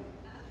wine.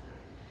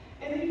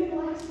 And even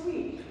last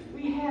week,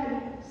 we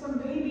had some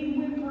baby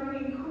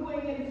whimpering and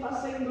cooing and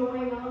fussing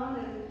going on,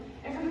 and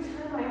every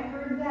time I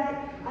heard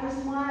that, I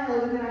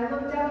smiled, and then I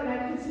looked up and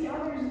I could see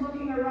others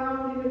looking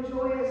around in a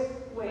joyous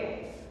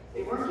way.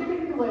 They weren't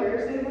giving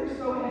glares, they were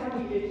so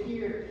happy to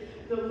hear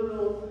the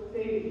little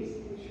babies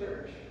in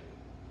church,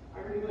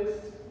 our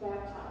newest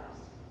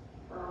baptized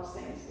for All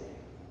Saints Day.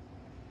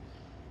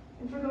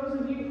 And for those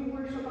of you who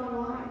worship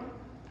online,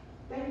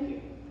 thank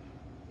you.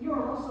 You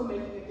are also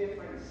making a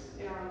difference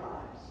in our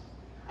lives.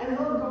 I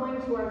love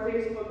going to our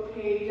Facebook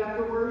page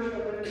after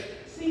worship and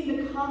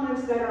seeing the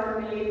comments that are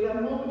made, the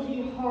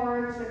emoji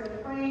hearts and the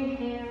praying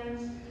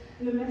hands,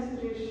 and the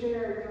messages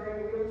shared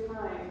during real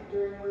time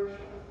during worship.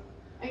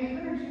 I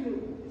encourage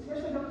you,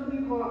 especially those of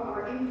you who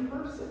are in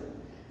person,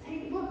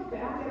 take a look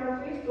back at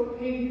our Facebook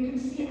page. You can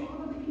see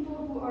all the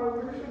people who are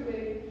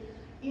worshiping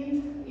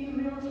in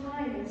real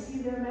time and see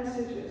their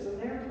messages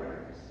and their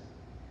prayers.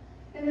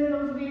 And then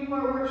those of you who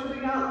are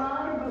worshiping out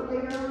loud, but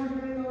later on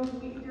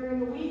during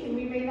the week, and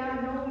we may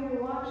not know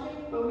you're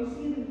watching, but we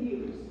see the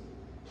views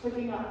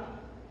clicking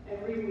up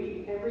every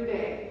week, every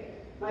day.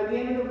 By the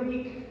end of the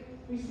week,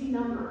 we see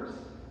numbers.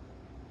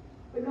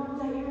 But know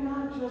that you're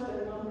not just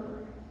a number.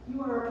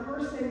 You are a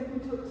person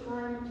who took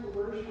time to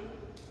worship.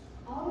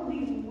 All of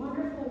these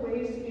wonderful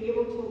ways to be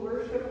able to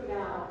worship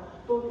now,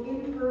 both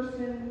in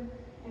person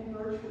and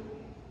virtually.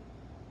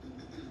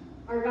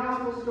 Our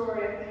gospel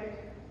story, I think,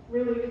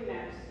 really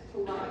connects to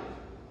life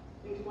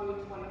in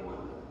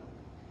 2021.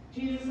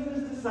 Jesus and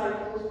his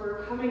disciples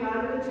were coming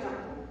out of the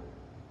temple.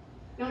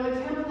 Now, the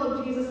temple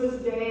of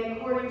Jesus' day,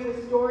 according to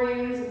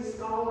historians and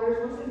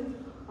scholars, was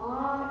an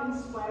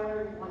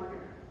awe-inspiring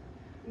wonder.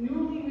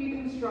 Newly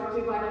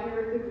reconstructed by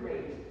Herod the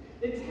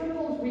Great, the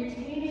temple's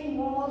retaining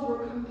walls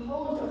were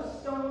composed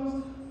of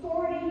stones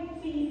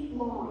 40 feet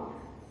long.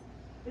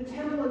 The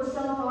temple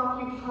itself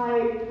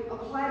occupied a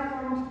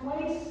platform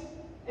twice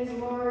as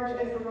large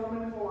as the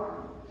Roman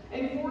Forum,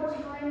 and 4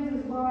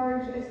 times as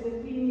large as the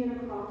Athenian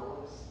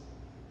Acropolis.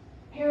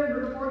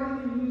 Herod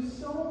reportedly used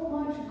so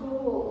much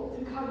gold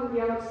to cover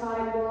the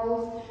outside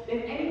walls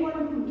that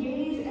anyone who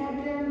gazed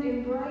at them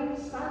in bright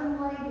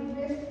sunlight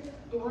risked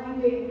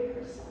blinding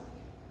herself.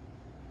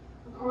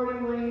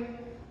 Accordingly,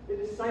 the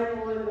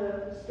disciple in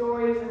the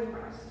story is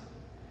impressed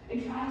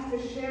and tries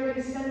to share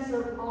his sense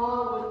of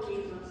awe with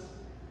Jesus.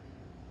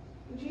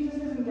 But Jesus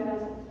isn't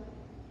dazzled.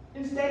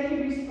 Instead,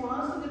 he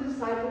responds to the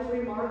disciples'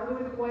 remark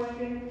with a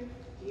question,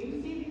 "Do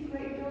you see these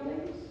great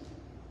buildings?"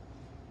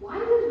 Why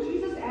does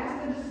Jesus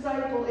ask the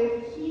disciple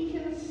if he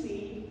can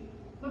see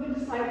what the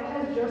disciple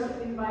has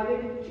just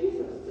invited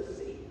Jesus to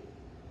see?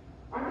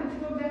 Aren't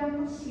the two of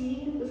them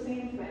seeing the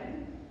same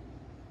thing?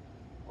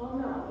 Well,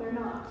 no, they're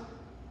not.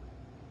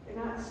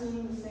 They're not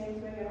seeing the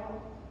same thing at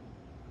all.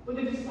 What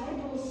the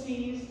disciple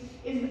sees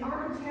is an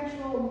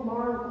architectural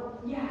marvel,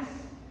 yes,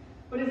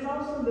 but it's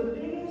also the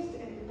biggest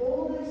and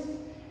boldest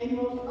and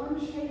most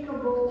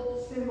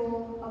unshakable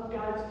symbol of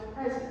God's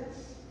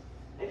presence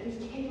that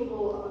he's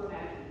capable of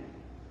imagining.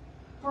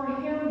 For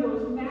him,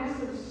 those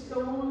massive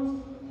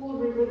stones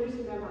hold religious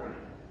memory.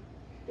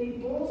 They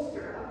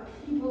bolster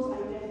a people's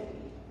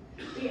identity.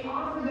 They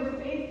offer the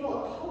faithful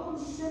a potent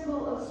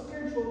symbol of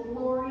spiritual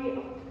glory,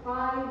 of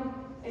pride,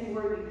 and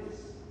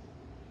worthiness.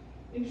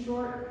 In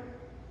short,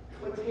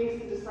 what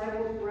takes the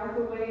disciples' breath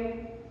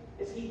away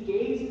as he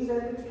gazes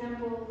at the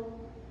temple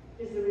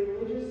is the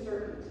religious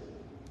certainty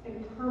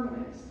and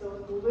permanence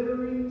those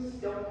glittering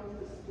stones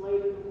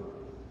displayed in the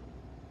world.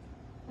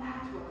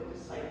 That's what the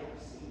disciple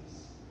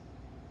sees.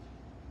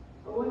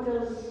 But what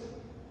does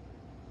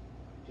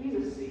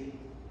Jesus see?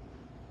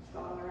 The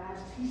scholar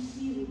asks. He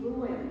sees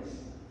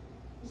ruins.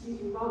 He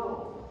sees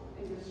rubble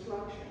and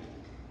destruction.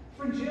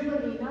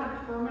 Fragility,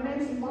 not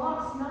permanence.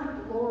 Loss,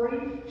 not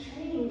glory.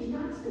 Change,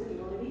 not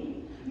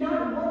stability.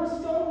 Not one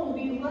stone will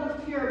be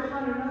left here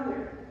upon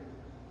another.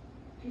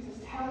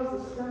 Jesus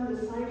tells the stunned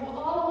disciple,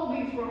 all will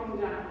be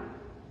thrown down.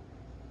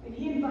 And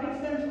he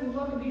invites them to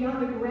look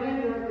beyond the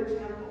grandeur of the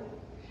temple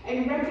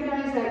and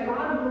recognize that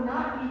God will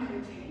not be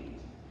contained.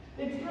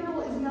 The temple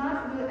is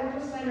not the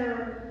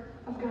epicenter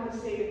of God's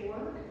saving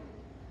work.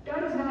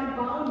 God is not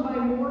bound by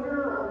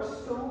mortar or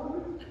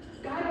stone.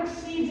 God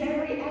exceeds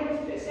every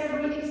edifice,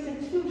 every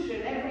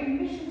institution, every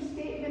mission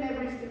statement,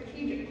 every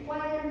strategic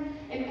plan,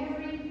 and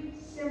every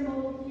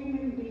symbol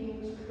human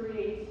beings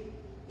create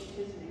in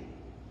his name.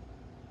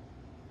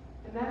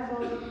 And that's all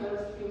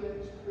because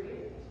humans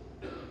created.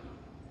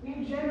 We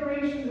have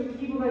generations of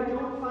people that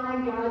don't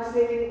find God's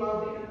saving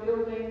love in a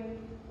building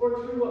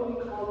or through what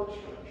we call the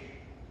church.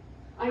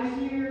 I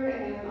hear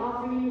and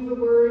often use the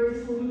word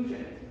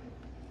disillusioned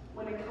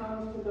when it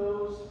comes to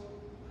those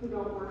who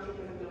don't worship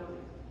in a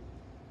building.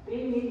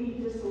 They may be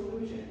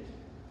disillusioned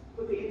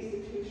with the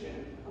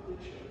institution of the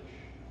church.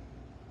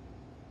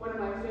 One of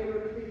my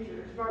favorite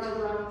preachers, Father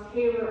Brown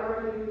Taylor,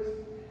 argues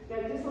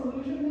that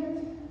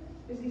disillusionment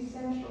is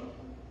essential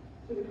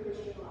to the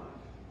Christian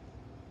life.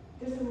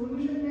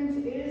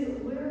 Disillusionment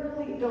is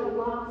literally the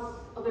loss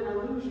of an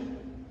illusion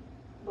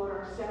about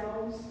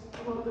ourselves,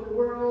 about the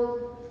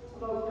world,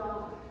 about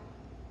God.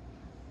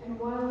 And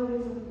while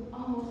it is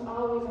almost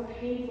always a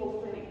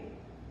painful thing,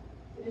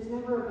 it is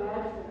never a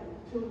bad thing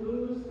to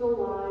lose the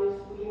lies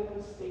we have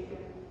mistaken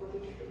for the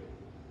truth.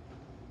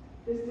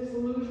 This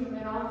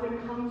disillusionment often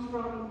comes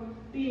from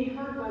being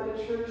hurt by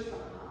the church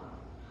somehow.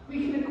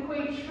 We can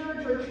equate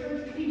church or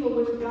church people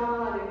with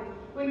God, and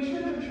when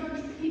church or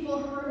church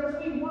people hurt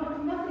us, we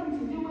want nothing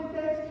to do with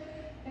it,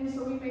 and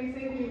so we may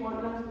think we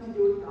want nothing to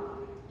do with God.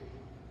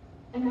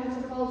 And that's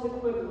a false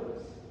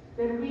equivalence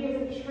that we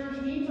as a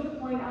church need to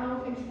point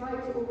out and try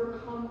to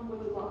overcome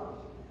with love.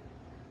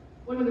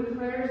 One of the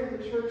prayers of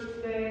the church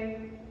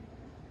today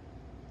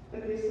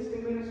that the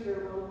assistant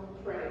minister will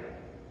pray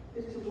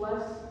is to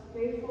bless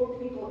faithful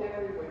people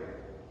everywhere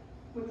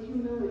with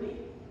humility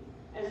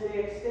as they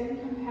extend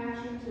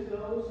compassion to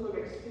those who have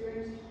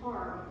experienced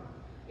harm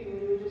in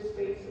religious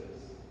spaces.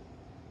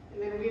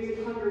 And then we as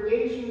a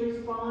congregation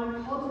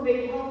respond,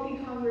 cultivate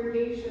healthy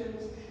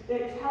congregations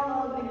that tell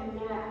of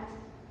and enact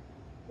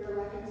their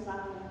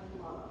reconciling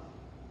love.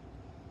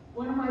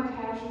 One of my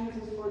passions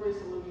is for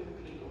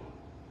disillusioned people.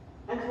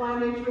 That's why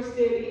I'm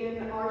interested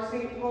in our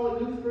St. Paul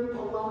Youth Group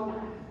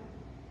alumni.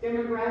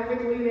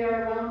 Demographically,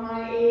 they're around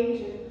my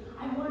age, and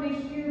I want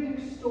to hear their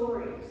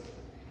stories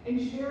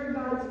and share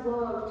God's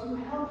love to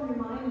help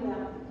remind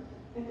them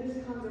that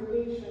this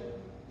congregation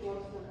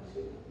loves them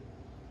too.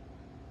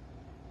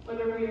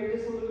 Whether we are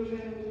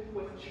disillusioned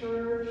with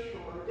church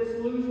or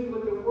disillusioned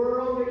with the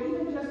world or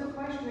even just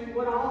questioning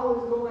what all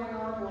is going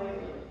on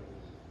lately,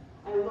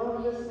 I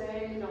love the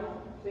saying,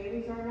 no,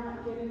 things are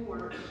not getting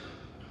worse.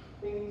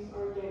 Things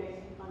are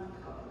getting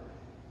uncovered.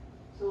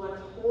 So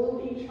let's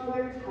hold each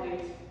other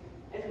tight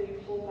as we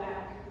pull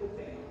back the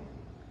veil.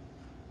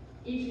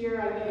 Each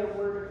year I get a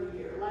word of the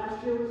year.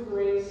 Last year was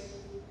grace.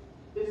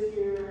 This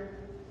year,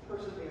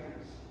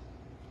 perseverance.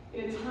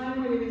 In a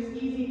time when it is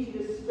easy to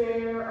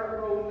despair or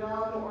grow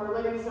numb or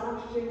let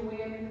exhaustion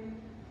win,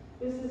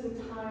 this is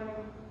a time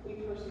we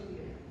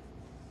persevere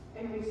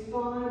and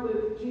respond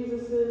with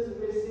Jesus'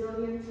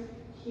 resilient,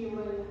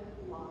 healing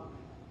love.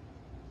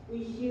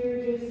 We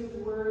hear Jesus'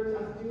 words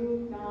of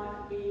do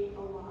not be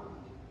alarmed.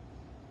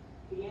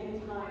 The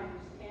end times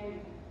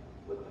end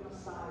with the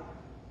Messiah.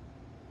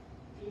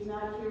 If he's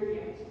not here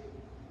yet,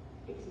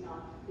 it's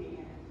not the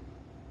end.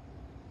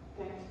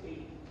 Thanks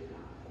be to God.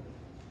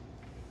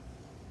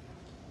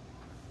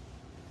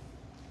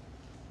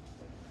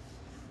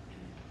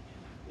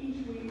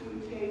 Each week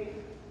we take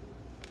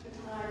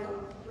a time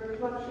of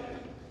reflection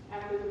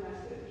after the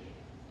message.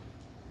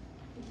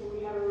 And so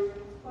we have a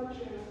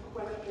reflection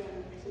question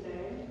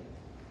today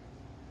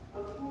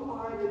of who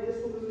are the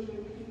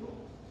disillusioned people?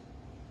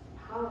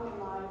 How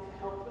am I to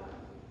help them?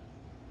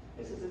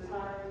 This is a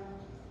time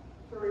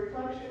for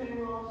reflection, and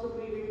we'll also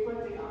be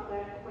reflecting on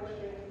that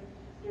question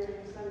during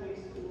Sunday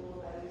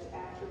school that is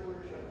after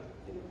worship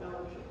in the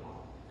fellowship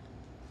hall.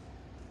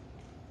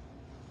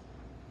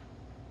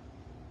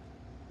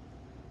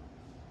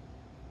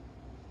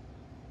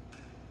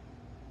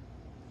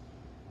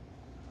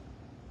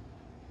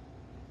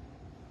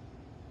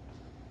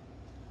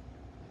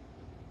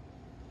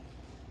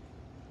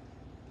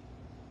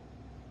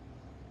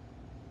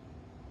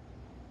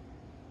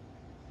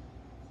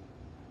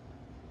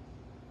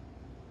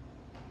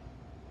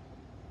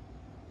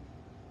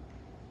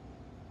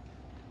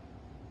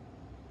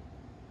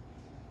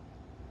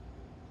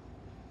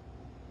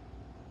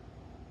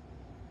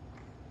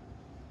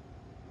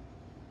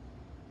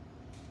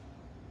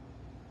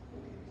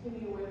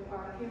 Continue with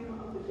our hymn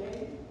of the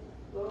day,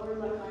 Lord,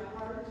 Let My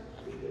Heart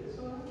Be Good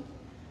Soil.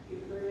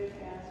 You've heard it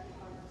as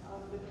part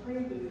of the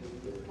prelude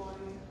this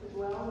morning as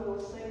well.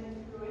 We'll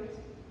sing through it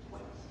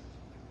twice.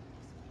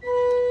 Thank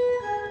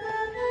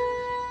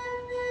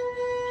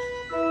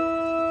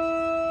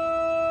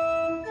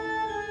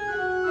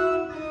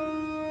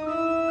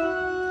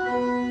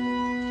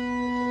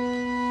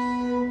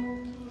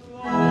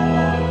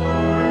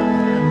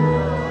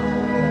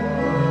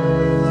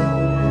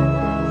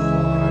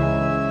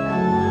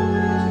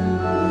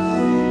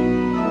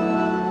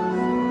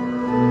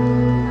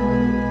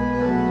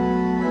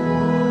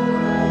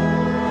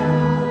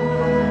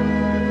you.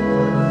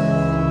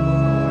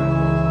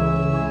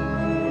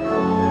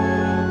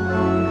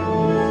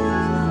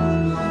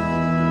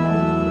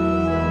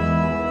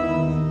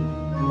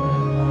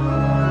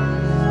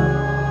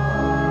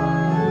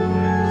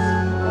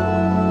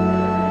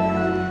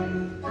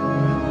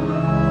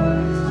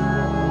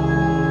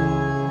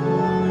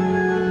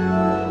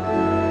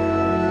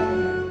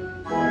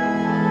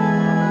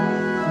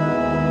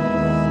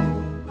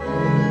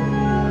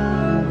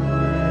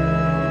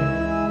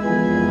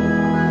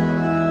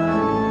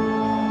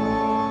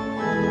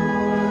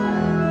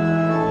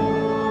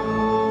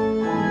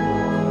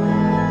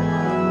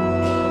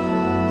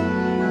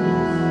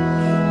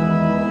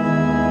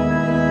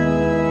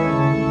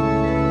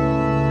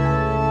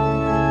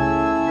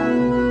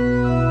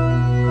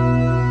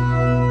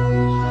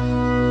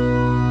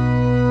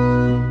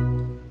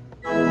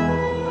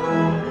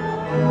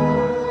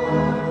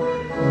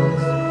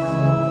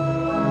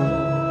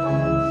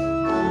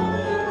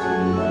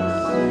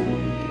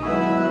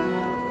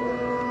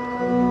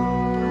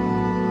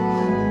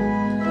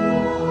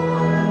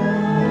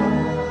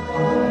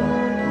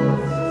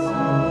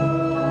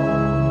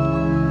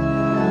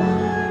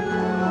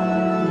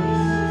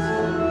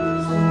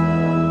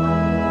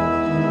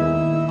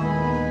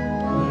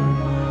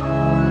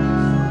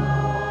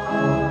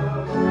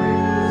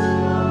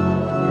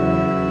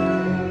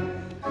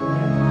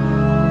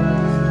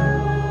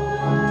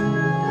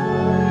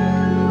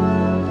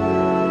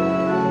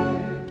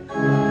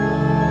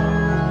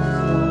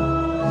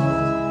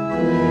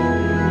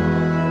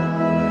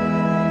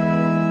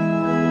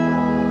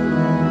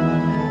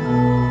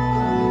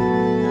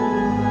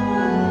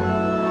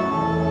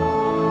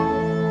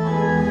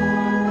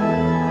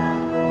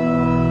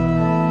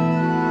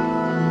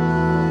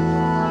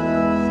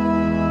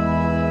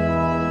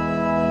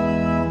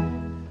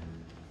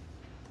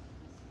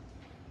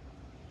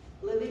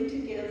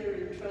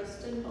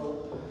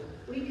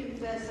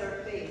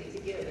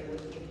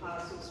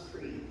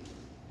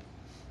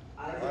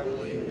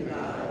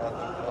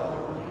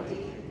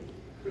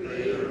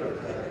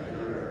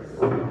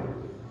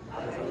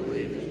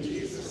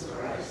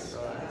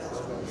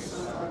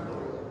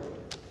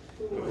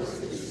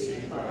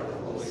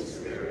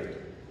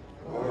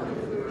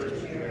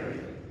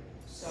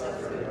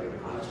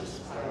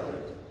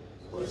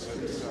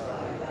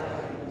 crucified,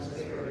 died, and was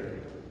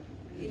buried.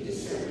 He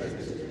descended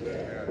to the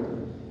dead.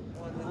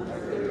 On the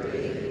third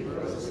day he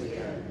rose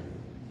again.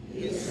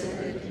 He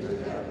ascended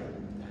into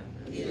heaven.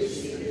 He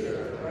is seated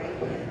at the right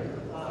hand of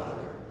the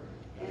Father,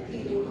 and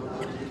he will come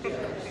to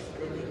judge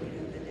the living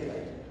and the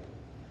dead.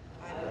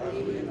 I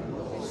believe in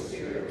the Holy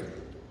Spirit,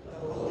 the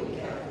Holy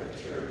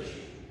Catholic Church,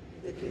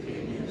 the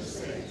communion of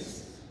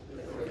saints,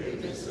 the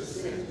forgiveness of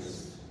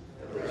sins,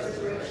 the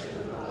resurrection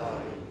of the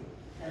body,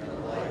 and the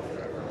life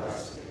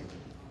everlasting.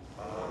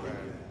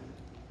 Amen.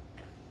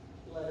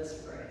 Let us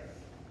pray.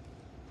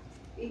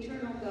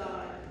 Eternal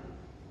God,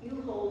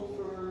 you hold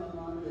firm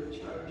among the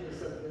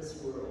charges of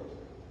this world.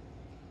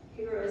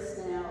 Hear us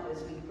now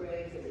as we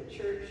pray for the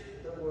church,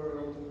 the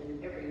world,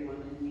 and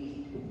everyone in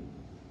need.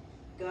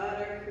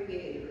 God, our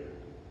Creator,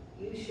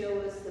 you show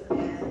us the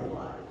path of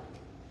life.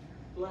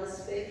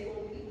 Bless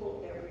faithful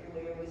people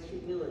everywhere with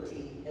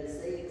humility as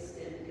they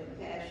extend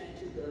compassion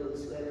to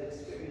those who have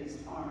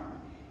experienced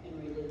harm in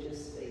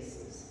religious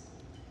spaces.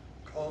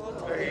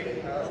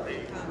 Cultivate healthy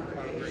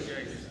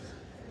congregations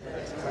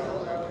that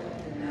tell love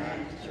and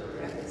act to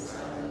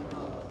reconciling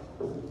love.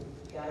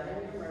 God,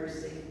 in your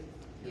mercy,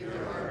 Hear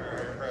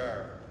our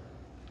prayer.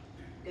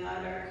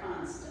 God, our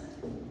constant,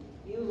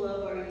 you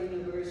love our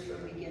universe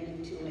from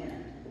beginning to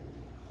end.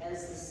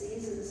 As the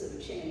seasons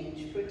of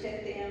change,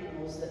 protect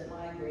animals that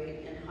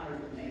migrate and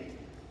hibernate.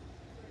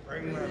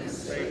 Bring them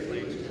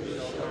safely to the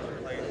shelter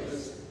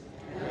place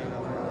and the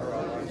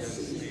more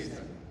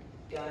season.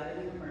 God,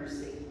 in your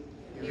mercy,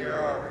 Hear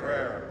our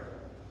prayer.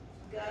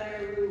 God,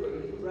 our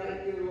ruler, you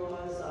write your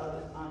laws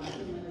on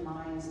human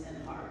minds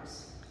and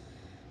hearts.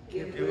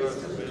 Give us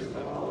the wisdom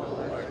of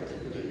all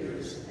elected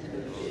leaders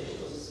and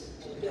officials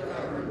to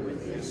govern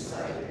with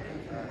insight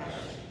and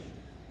compassion.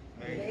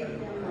 Make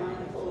them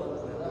mindful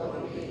of the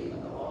well-being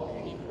of all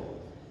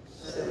people,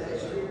 so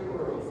that your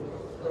world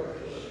will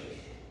flourish.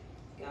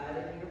 God,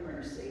 in your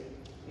mercy,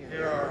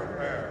 Hear our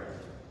prayer.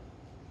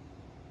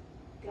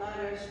 God,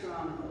 our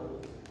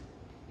stronghold,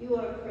 you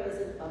are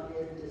present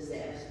amid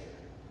disaster.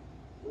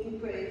 We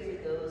pray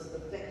for those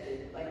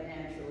affected by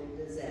natural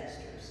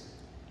disasters.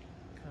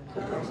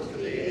 Come to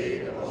the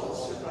aid of all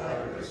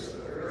survivors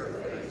of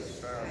earthquakes,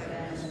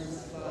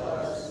 famines,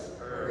 floods,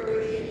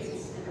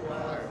 hurricanes, and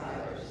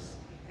wildfires,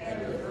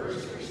 and the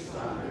first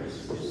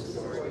responders who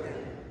support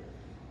them.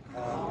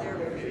 Calm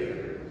their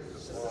fear,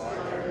 supply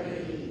their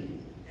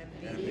need,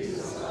 and be the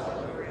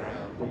solid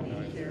ground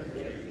beneath their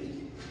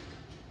feet.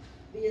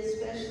 Be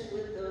especially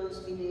with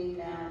those we name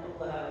now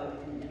aloud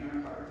and in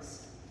our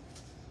hearts.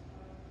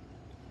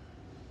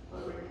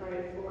 Lord, we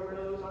pray for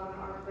those on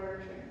our prayer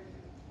chain.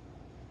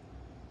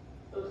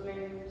 Those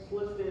names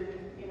listed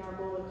in our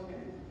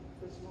bulletin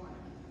this morning.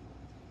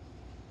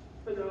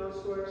 For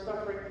those who are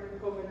suffering from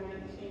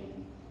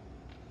COVID-19.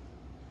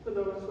 For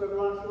those who have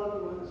lost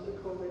loved ones to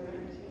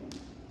COVID-19.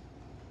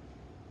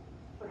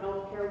 For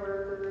healthcare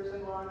workers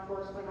and law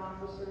enforcement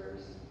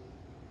officers.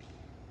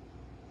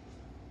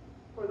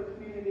 For the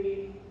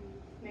community,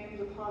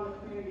 names upon the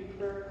community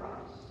prayer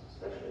cross,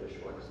 especially the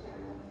Schwartz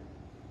family.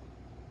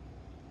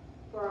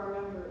 For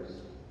our members,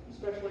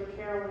 especially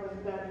Carolyn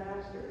and Beth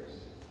Masters,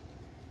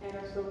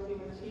 Anna Sophie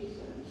Matisse,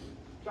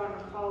 John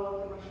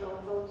McCullough and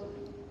Michelle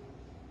Hilton.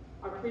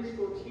 Our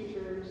preschool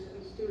teachers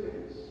and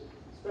students,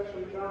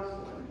 especially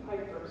Jocelyn,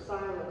 Piper,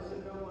 Silas,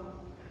 and Noah,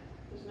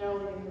 Miss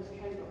Nellie and Miss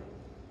Kendall.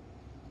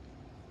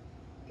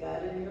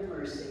 God, in your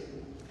mercy,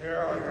 Hear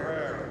our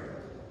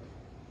prayer.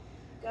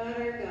 God,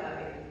 our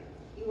guide,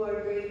 you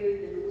are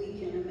greater than we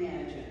can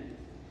imagine.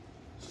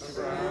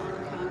 Surround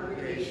our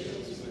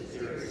congregations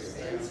with your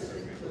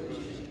expansive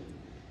inclusion.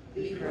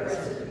 Be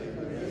present in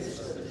the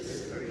midst of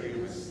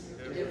disagreements,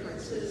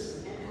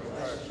 differences, and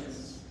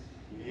questions.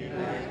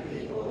 Unite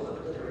people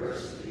of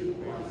diverse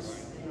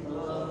viewpoints in the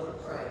love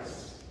of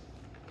Christ.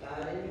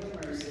 God, in your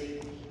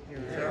mercy,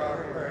 Hear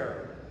our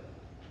prayer.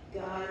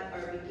 God,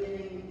 our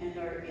beginning and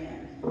our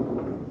end.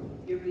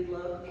 Your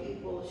beloved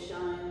people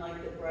shine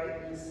like the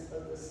brightness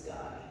of the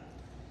sky.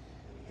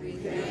 We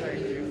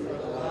thank you for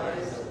the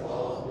lives of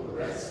all who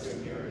rest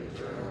in your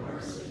eternal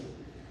mercy.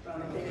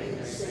 From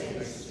Famous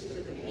saints to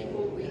the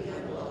people we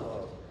have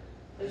loved,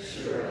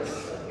 assure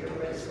us of your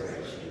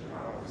resurrection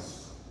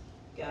promise.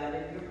 God,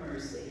 in your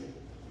mercy,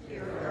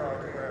 Hear our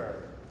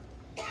prayer.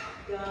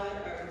 God,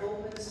 our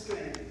hope and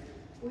strength,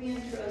 we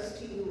entrust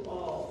to you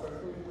all for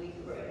whom we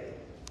pray.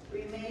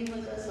 Remain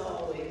with us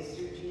always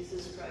through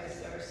Jesus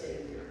Christ our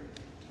Savior.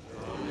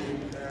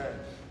 Amen.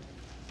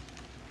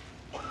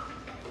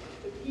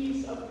 The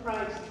peace of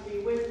Christ be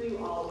with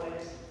you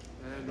always.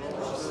 And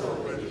also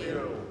with you.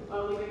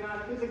 While we do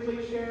not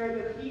physically share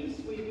the peace,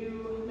 we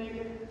do make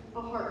it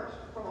a heart,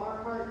 from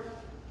our heart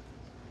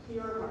to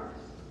your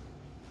hearts.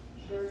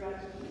 Share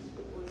God's peace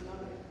with one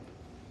another.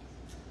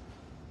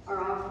 Our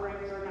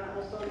offerings are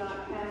also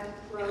not passed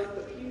throughout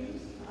the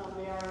pews.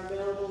 They are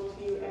available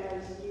to you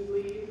as you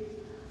leave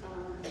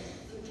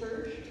the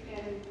church.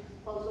 And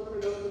also for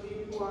those of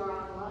you who are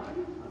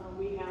online,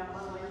 we have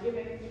online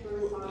giving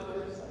through our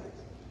website.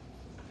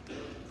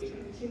 We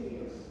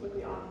continue with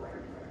the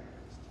offering prayer.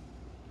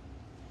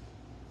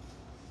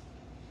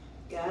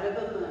 God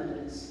of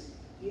abundance,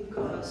 you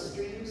cause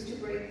streams to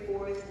break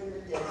forth in the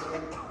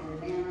desert and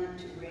manna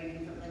to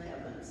rain from the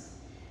heavens.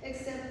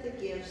 Accept the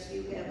gifts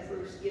you have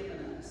first given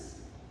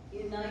us.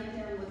 Unite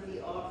them with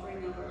the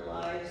offering of our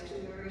lives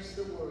to nourish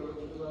the world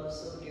you love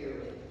so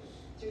dearly.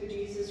 Through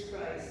Jesus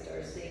Christ,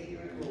 our Savior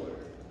and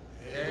Lord.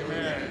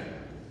 Amen.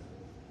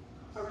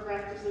 Our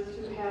practice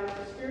is to have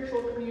a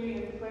spiritual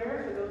communion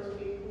prayer for those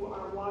of you who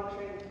are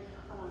watching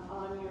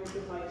on your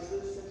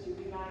devices, since you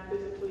cannot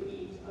physically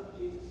eat of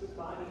Jesus'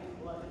 body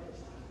and blood at this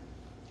time.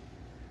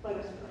 Let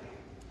us pray.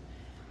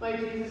 My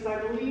Jesus, I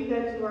believe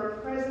that you are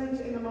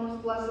present in the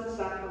most blessed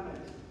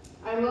sacrament.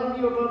 I love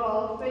you above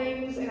all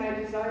things, and I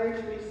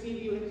desire to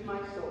receive you into my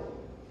soul.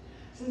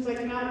 Since I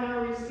cannot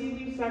now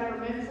receive you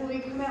sacramentally,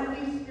 come at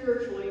least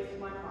spiritually into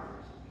my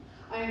heart.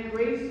 I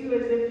embrace you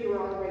as if you were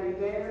already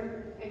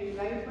there, and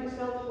unite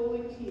myself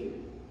wholly to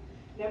you.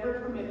 Never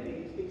permit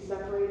me to be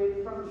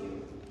separated from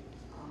you.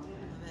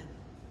 Amen.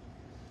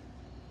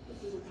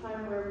 This is a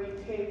time where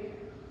we take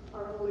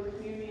our Holy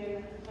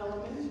Communion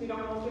elements. We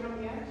don't open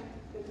them yet,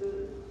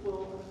 because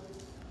we'll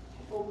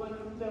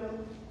open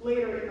them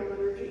later in the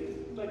liturgy,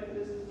 but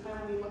this is the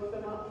time we look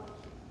them up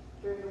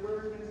during the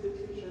word of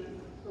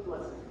institution for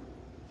blessing.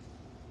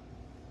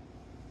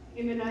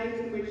 In the night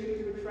in which he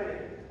was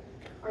betrayed,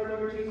 our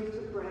Lord Jesus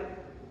took bread,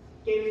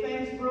 gave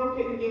thanks, broke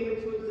it, and gave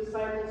it to his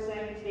disciples,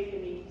 saying, "Take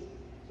and eat.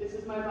 This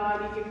is my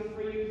body given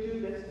for you. Do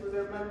this for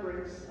the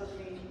remembrance of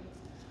me."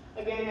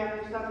 Again,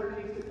 after supper,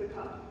 he took the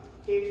cup,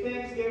 gave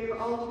thanks, gave for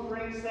all to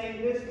drink,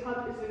 saying, "This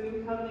cup is the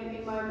new covenant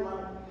in my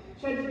blood,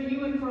 shed for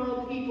you and for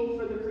all people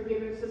for the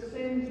forgiveness of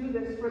sin. Do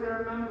this for the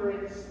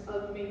remembrance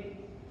of me."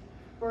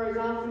 For as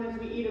often as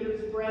we eat of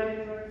this bread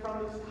and drink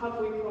from this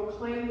cup, we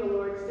proclaim the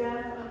Lord's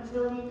death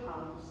until he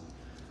comes.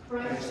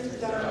 Christ is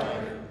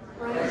died,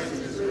 Christ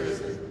is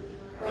risen,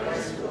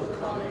 Christ will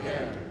come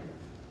again.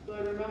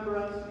 Lord, remember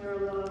us in your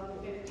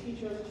love and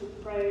teach us to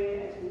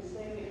pray as we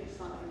sing and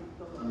sign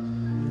the love.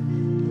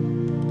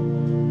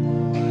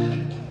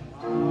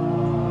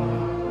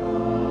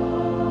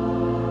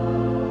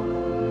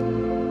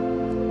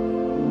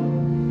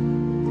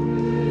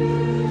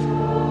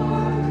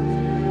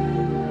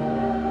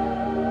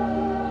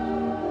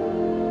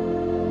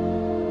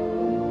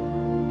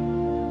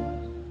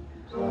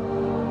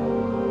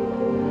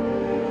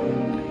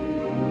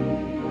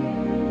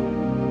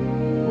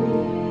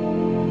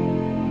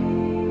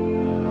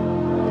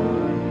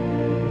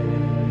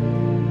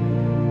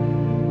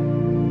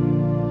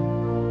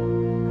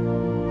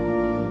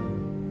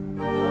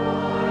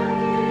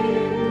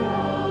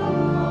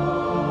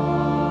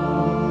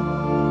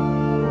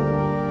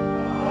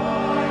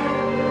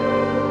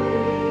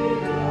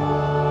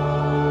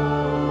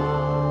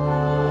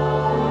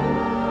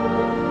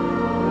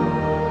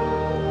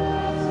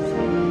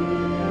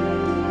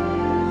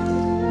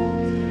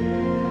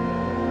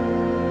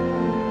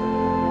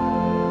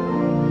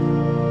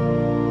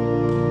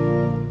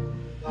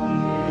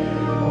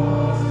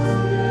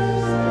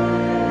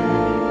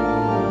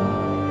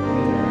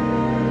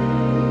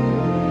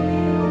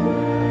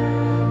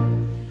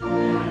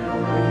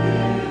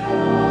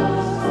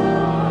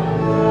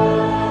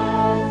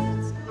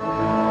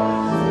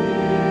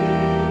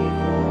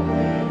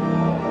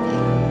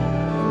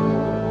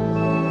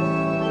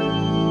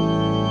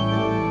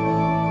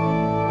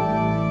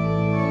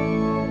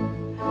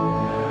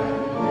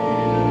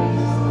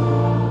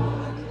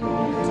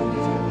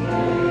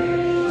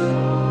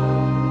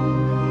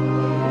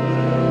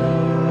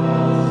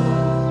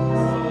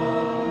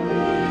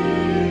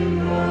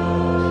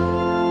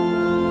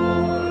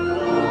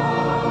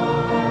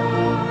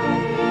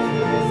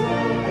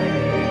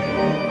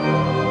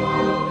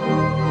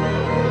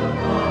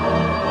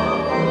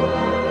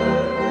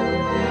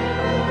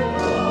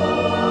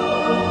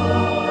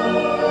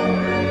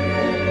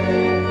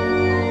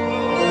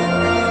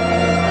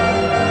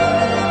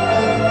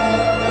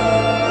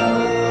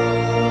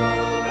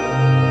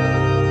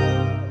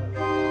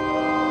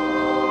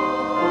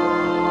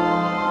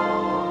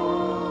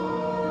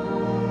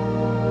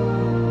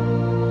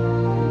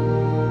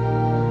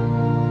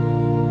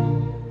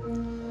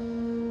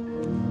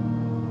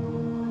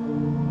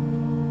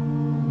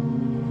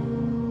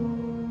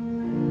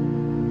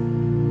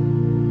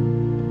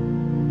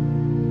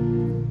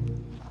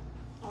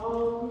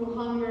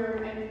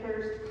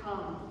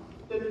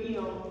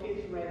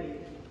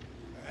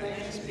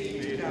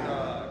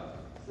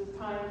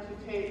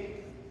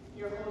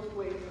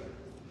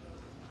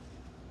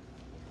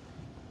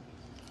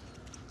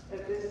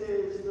 That this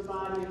is the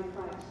body of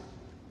Christ,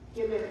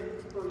 given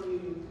for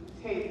you.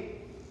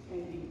 Take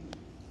and eat.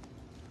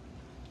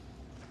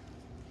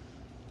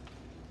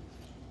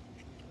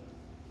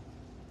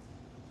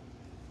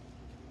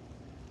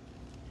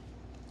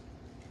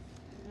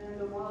 And then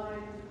the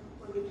wine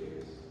or the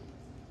juice,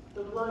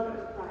 the blood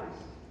of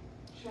Christ,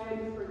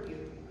 shed for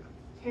you.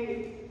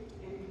 Take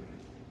and drink.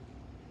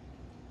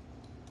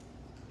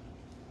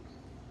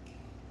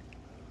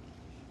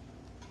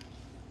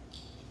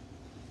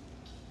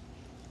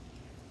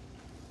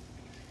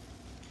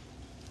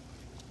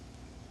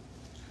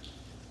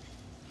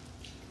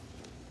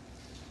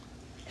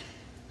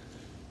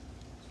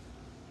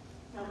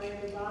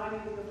 and body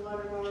in the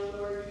blood of our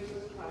Lord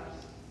Jesus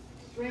Christ,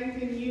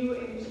 strengthen you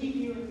and keep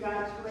you in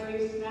God's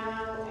grace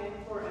now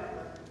and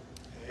forever.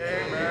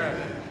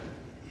 Amen.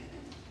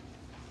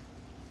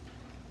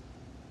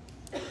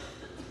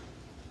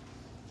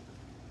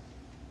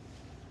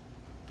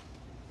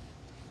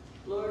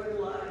 Lord of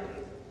life,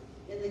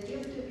 in the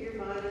gift of your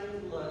body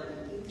and blood,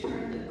 you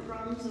turn the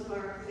crumbs of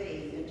our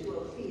faith into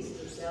a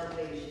feast of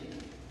salvation.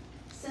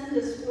 Send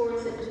us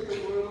forth into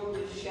the world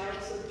with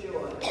shouts of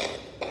joy,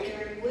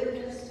 bearing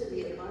witness to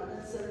the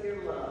abundance of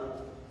your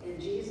love in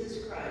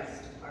Jesus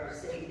Christ, our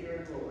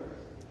Savior and Lord.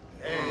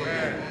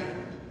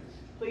 Amen.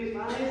 Please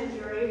rise as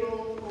you're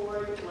able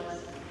for the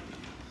blessing.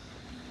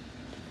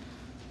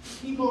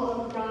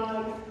 People of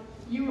God,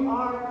 you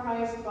are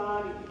Christ's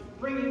body,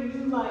 bringing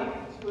new life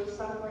to a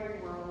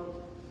suffering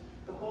world.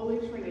 The Holy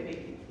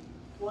Trinity,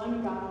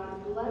 one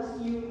God, bless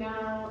you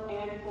now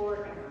and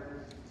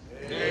forever.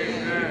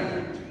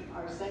 Amen.